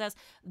and CSS,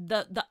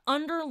 the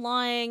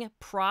underlying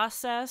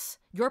process,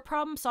 your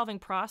problem-solving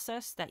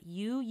process that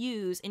you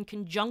use in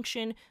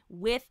conjunction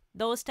with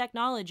those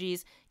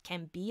technologies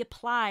can be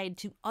applied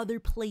to other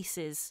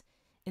places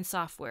in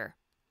software.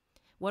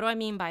 What do I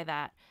mean by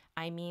that?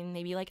 I mean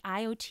maybe like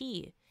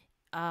IoT,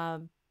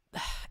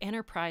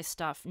 enterprise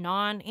stuff,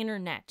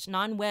 non-internet,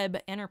 non-web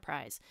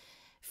enterprise,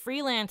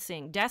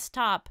 freelancing,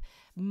 desktop,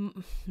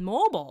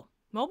 mobile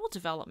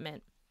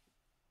development.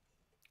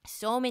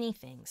 So many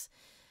things.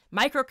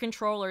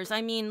 Microcontrollers.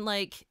 I mean,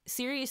 like,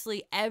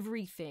 seriously,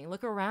 everything.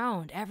 Look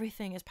around.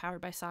 Everything is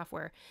powered by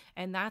software.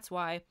 And that's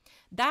why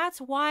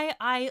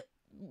I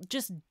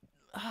just,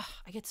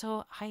 I get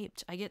so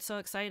hyped. I get so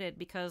excited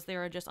because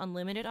there are just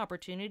unlimited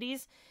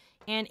opportunities.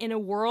 And in a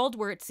world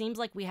where it seems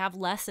like we have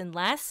less and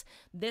less,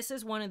 this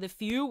is one of the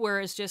few where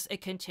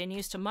it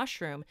continues to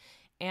mushroom.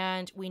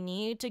 And we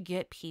need to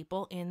get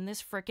people in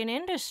this frickin'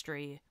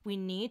 industry. We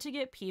need to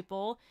get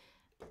people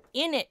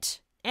in it.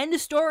 End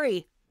of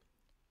story.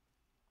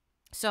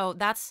 So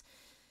that's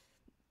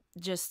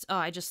just,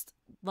 I just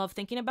love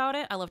thinking about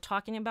it. I love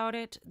talking about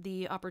it.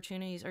 The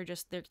opportunities are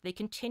just, they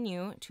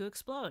continue to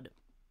explode.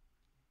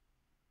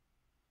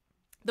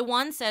 The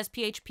one says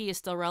PHP is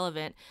still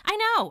relevant. I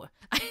know.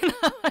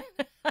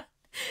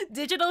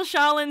 Digital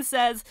Shaolin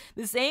says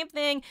the same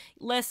thing.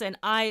 Listen,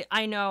 I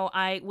know.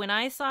 When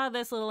I saw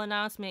this little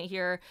announcement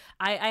here,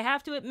 I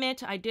have to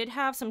admit I did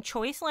have some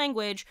choice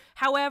language.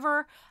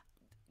 However,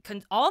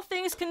 all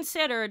things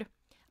considered,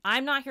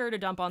 I'm not here to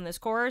dump on this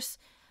course,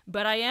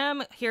 but I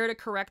am here to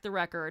correct the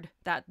record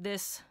that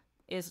this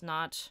is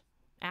not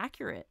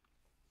accurate.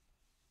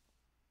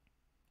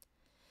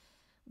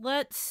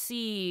 Let's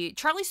see.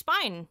 Charlie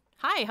Spine.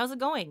 Hi, how's it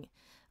going?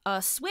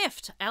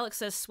 Swift. Alex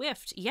says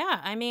Swift.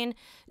 Yeah, I mean,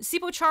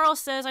 Sipo Charles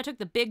says, I took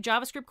the big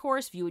JavaScript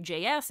course,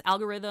 Vue.js,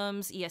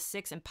 algorithms,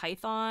 ES6, and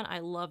Python. I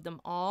love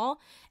them all.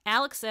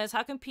 Alex says,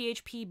 how can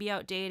PHP be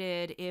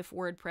outdated if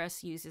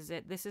WordPress uses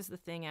it? This is the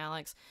thing,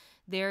 Alex.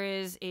 There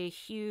is a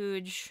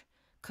huge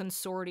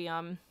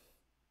consortium.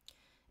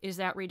 Is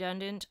that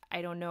redundant?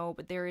 I don't know,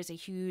 but there is a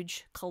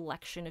huge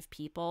collection of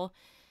people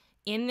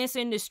in this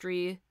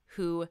industry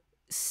who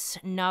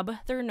snub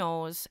their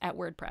nose at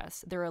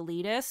WordPress. They're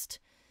elitist.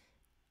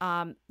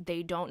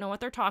 They don't know what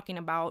they're talking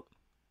about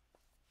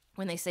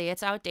when they say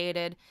it's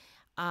outdated.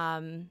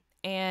 And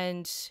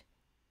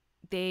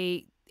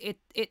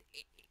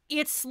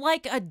it's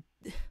like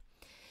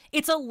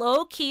it's a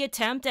low-key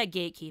attempt at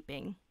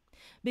gatekeeping.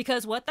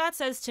 Because what that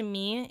says to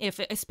me,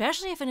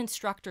 especially if an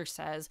instructor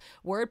says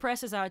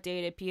WordPress is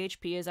outdated,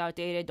 PHP is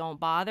outdated, don't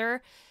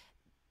bother,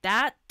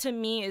 that to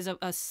me is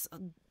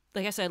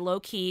like I said,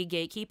 low-key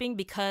gatekeeping,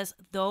 because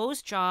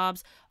those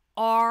jobs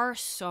are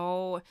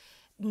so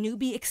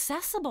newbie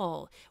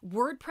accessible.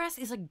 WordPress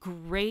is a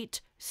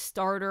great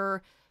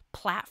starter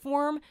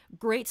platform,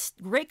 great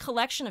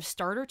collection of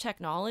starter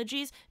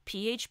technologies.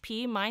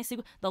 PHP,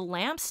 MySQL, the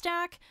LAMP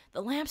stack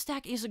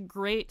is a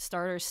great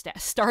starter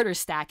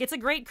stack. It's a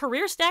great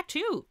career stack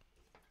too.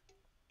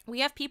 We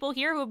have people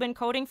here who have been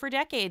coding for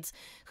decades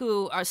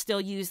who are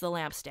still use the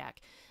LAMP stack.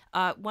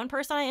 One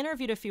person I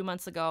interviewed a few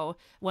months ago,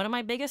 one of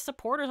my biggest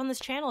supporters on this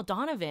channel,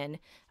 Donovan,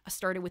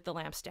 started with the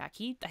LAMP stack.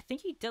 I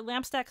think he did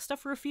LAMP stack stuff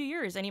for a few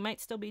years, and he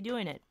might still be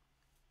doing it.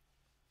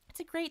 It's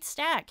a great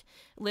stack.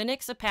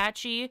 Linux,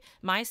 Apache,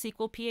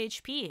 MySQL,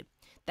 PHP.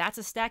 That's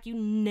a stack you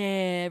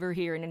never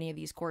hear in any of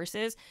these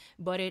courses,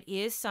 but it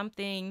is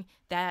something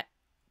that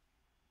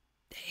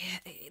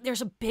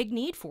there's a big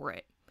need for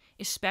it,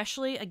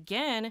 especially,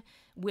 again,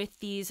 with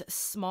these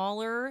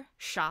smaller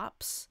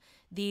shops,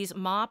 these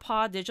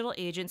ma-pa digital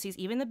agencies,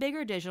 even the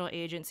bigger digital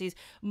agencies.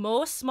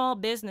 Most small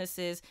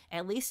businesses,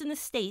 at least in the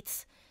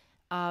States,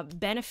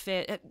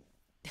 benefit.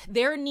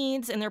 Their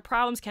needs and their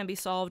problems can be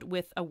solved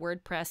with a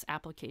WordPress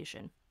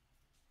application.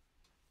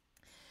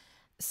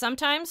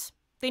 Sometimes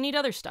they need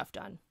other stuff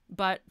done,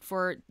 but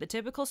for the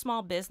typical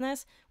small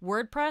business,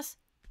 WordPress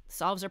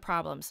solves their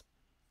problems.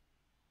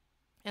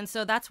 And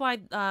so that's why,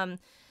 and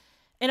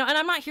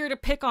I'm not here to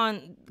pick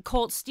on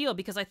Colt Steele,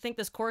 because I think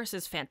this course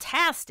is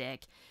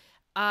fantastic,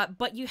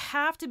 but you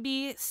have to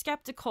be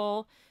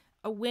skeptical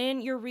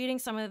when you're reading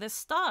some of this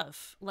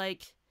stuff.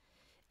 Like,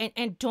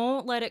 And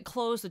don't let it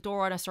close the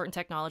door on a certain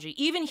technology.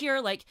 Even here,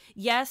 like,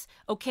 yes,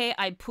 okay,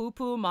 I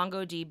poo-poo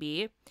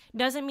MongoDB.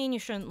 Doesn't mean you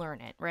shouldn't learn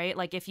it, right?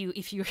 Like, if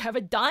you have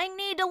a dying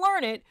need to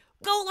learn it,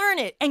 go learn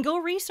it and go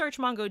research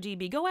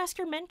MongoDB. Go ask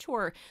your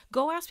mentor.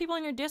 Go ask people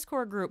in your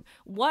Discord group.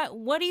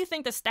 What do you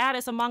think the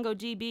status of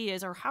MongoDB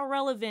is, or how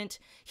relevant?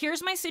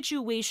 Here's my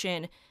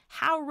situation.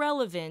 How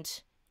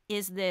relevant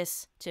is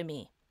this to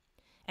me?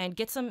 And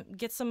get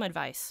some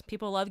advice.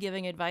 People love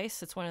giving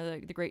advice. It's one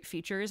of the great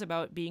features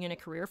about being in a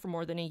career for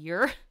more than a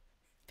year.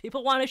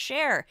 People want to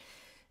share.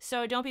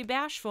 So don't be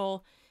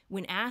bashful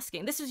when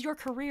asking. This is your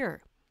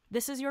career.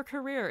 This is your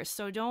career.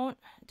 So don't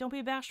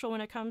be bashful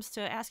when it comes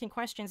to asking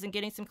questions and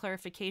getting some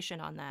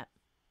clarification on that.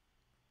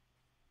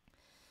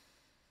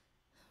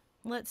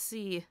 Let's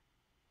see.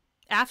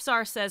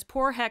 Afsar says,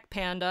 poor heck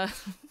panda.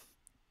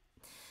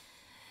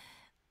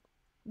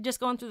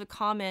 Just going through the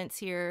comments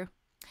here.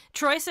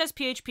 Troy says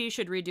PHP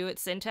should redo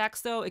its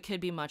syntax, though. It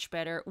could be much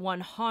better.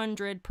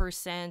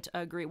 100%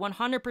 agree.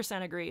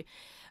 100% agree.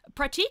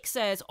 Pratik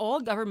says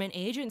all government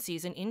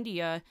agencies in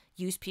India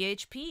use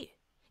PHP.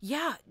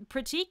 Yeah,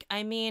 Pratik,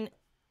 I mean,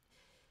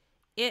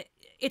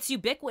 it's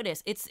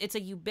ubiquitous. It's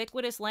a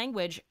ubiquitous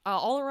language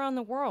all around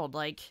the world,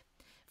 like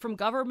from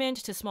government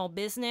to small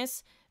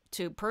business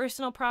to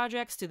personal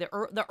projects to the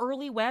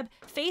early web.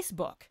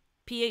 Facebook,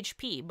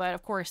 PHP, but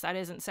of course that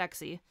isn't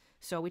sexy.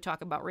 So we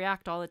talk about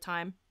React all the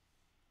time.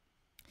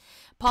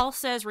 Paul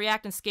says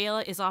React and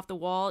Scala is off the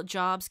wall.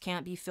 Jobs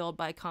can't be filled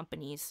by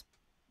companies.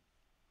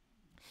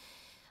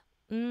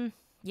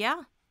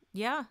 Yeah.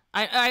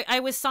 I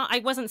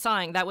wasn't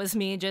sighing. That was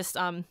me just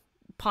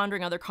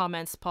pondering other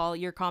comments. Paul,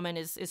 your comment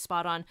is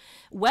spot on.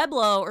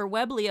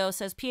 Weblio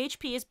says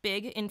PHP is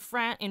big in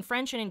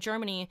French and in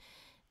Germany.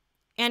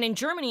 And in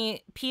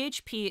Germany,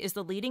 PHP is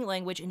the leading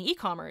language in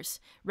e-commerce.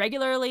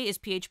 Regularly, is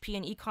PHP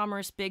in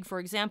e-commerce big? For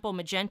example,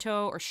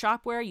 Magento or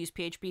Shopware use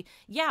PHP.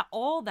 Yeah,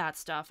 all that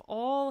stuff.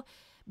 All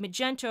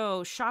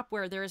Magento,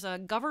 Shopware. There's a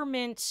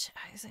government,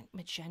 isn't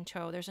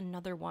Magento? There's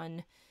another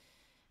one.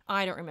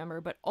 I don't remember,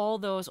 but all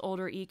those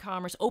older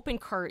e-commerce.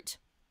 OpenCart.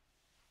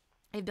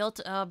 I built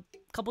a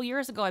couple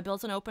years ago, I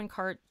built an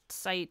OpenCart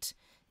site.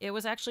 It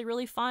was actually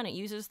really fun. It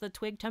uses the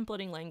Twig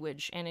templating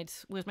language, and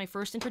it was my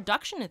first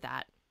introduction to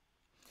that.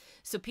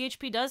 So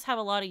PHP does have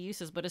a lot of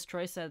uses, but as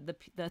Troy said,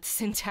 the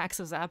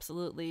syntax is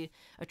absolutely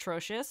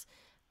atrocious.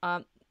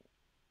 I'm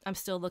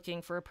still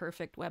looking for a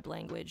perfect web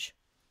language.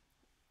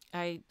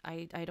 I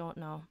don't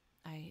know.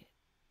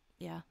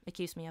 It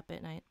keeps me up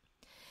at night.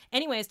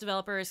 Anyways,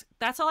 developers,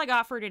 that's all I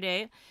got for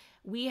today.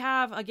 We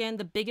have, again,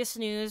 the biggest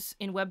news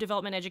in web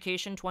development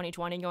education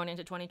 2020 going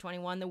into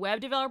 2021, the Web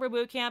Developer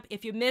Bootcamp.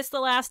 If you missed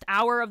the last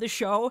hour of the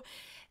show,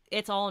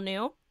 it's all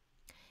new.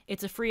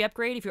 It's a free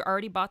upgrade if you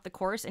already bought the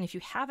course, and if you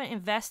haven't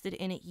invested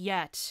in it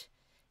yet,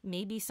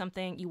 maybe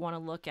something you want to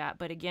look at.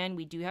 But again,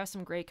 we do have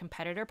some great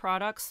competitor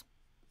products.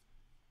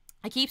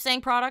 I keep saying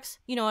products,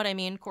 you know what I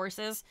mean,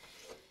 courses.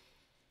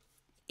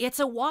 It's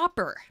a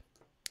whopper.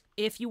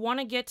 If you want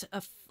to get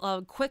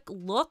a quick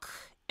look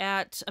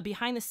at a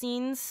behind the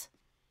scenes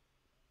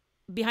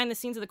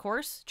of the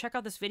course, check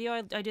out this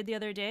video I did the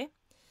other day.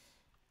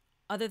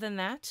 Other than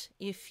that,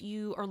 if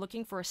you are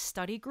looking for a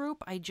study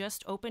group, I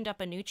just opened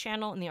up a new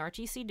channel in the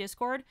RTC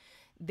Discord.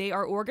 They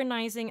are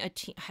organizing a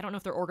team. I don't know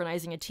if they're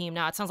organizing a team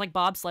now. It sounds like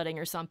bobsledding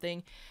or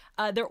something.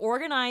 They're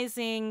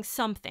organizing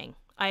something.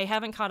 I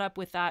haven't caught up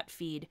with that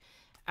feed,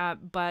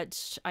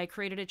 but I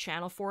created a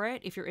channel for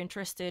it. If you're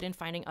interested in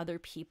finding other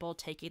people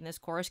taking this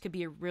course, could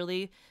be a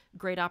really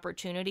great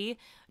opportunity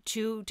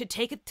to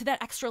take it to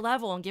that extra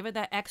level and give it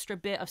that extra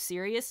bit of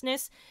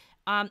seriousness.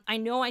 I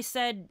know I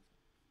said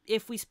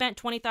if we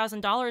spent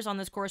 $20,000 on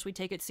this course, we'd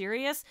take it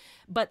serious,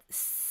 but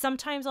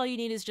sometimes all you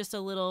need is just a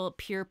little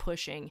peer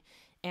pushing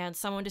and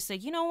someone to say,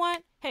 you know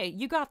what? Hey,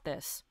 you got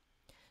this.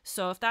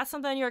 So if that's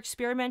something you're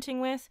experimenting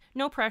with,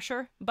 no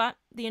pressure, but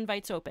the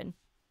invite's open.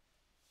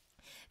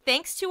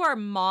 Thanks to our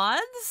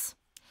mods,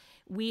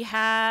 we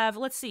have,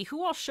 let's see,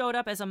 who all showed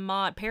up as a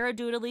mod?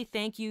 Paradoodly,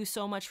 thank you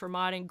so much for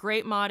modding.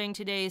 Great modding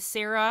today.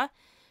 Sarah,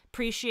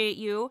 appreciate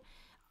you.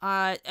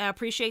 I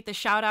appreciate the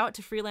shout out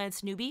to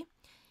Freelance Newbie.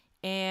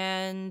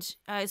 And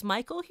is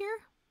Michael here?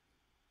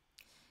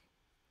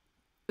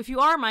 If you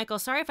are, Michael,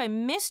 sorry if I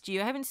missed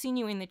you. I haven't seen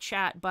you in the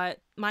chat, but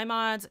my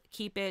mods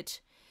keep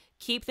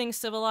things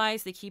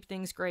civilized. They keep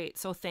things great.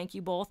 So thank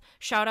you both.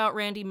 Shout out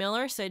Randy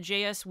Miller, said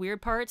JS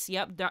weird parts.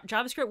 Yep,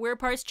 JavaScript weird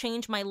parts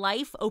changed my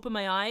life, opened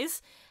my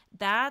eyes.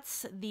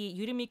 That's the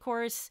Udemy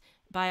course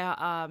by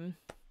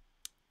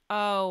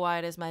oh,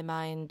 why does my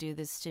mind do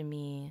this to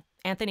me?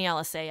 Anthony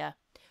Alicea.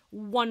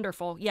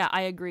 Wonderful. Yeah,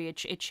 I agree. It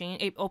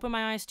changed. It opened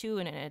my eyes too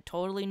in a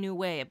totally new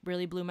way. It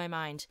really blew my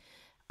mind.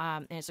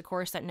 And it's a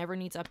course that never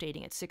needs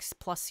updating. It's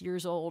 6+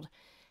 years old,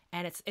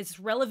 and it's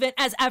relevant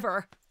as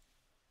ever.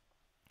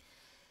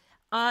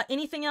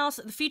 Anything else?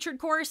 The featured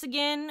course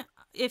again.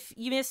 If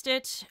you missed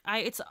it,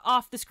 it's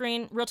off the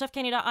screen.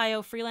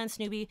 RealToughCandy.io. Freelance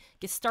Newbie.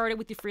 Get started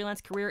with your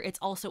freelance career. It's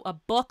also a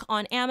book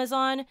on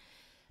Amazon.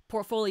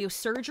 Portfolio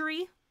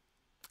Surgery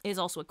is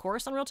also a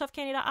course on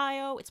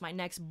RealToughCandy.io. It's my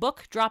next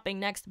book dropping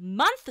next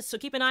month, so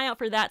keep an eye out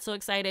for that. So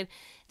excited.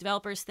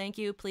 Developers, thank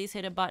you. Please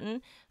hit a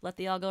button. Let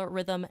the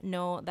algorithm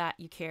know that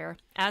you care.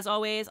 As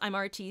always, I'm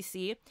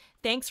RTC.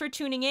 Thanks for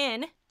tuning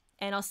in,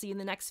 and I'll see you in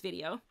the next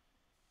video.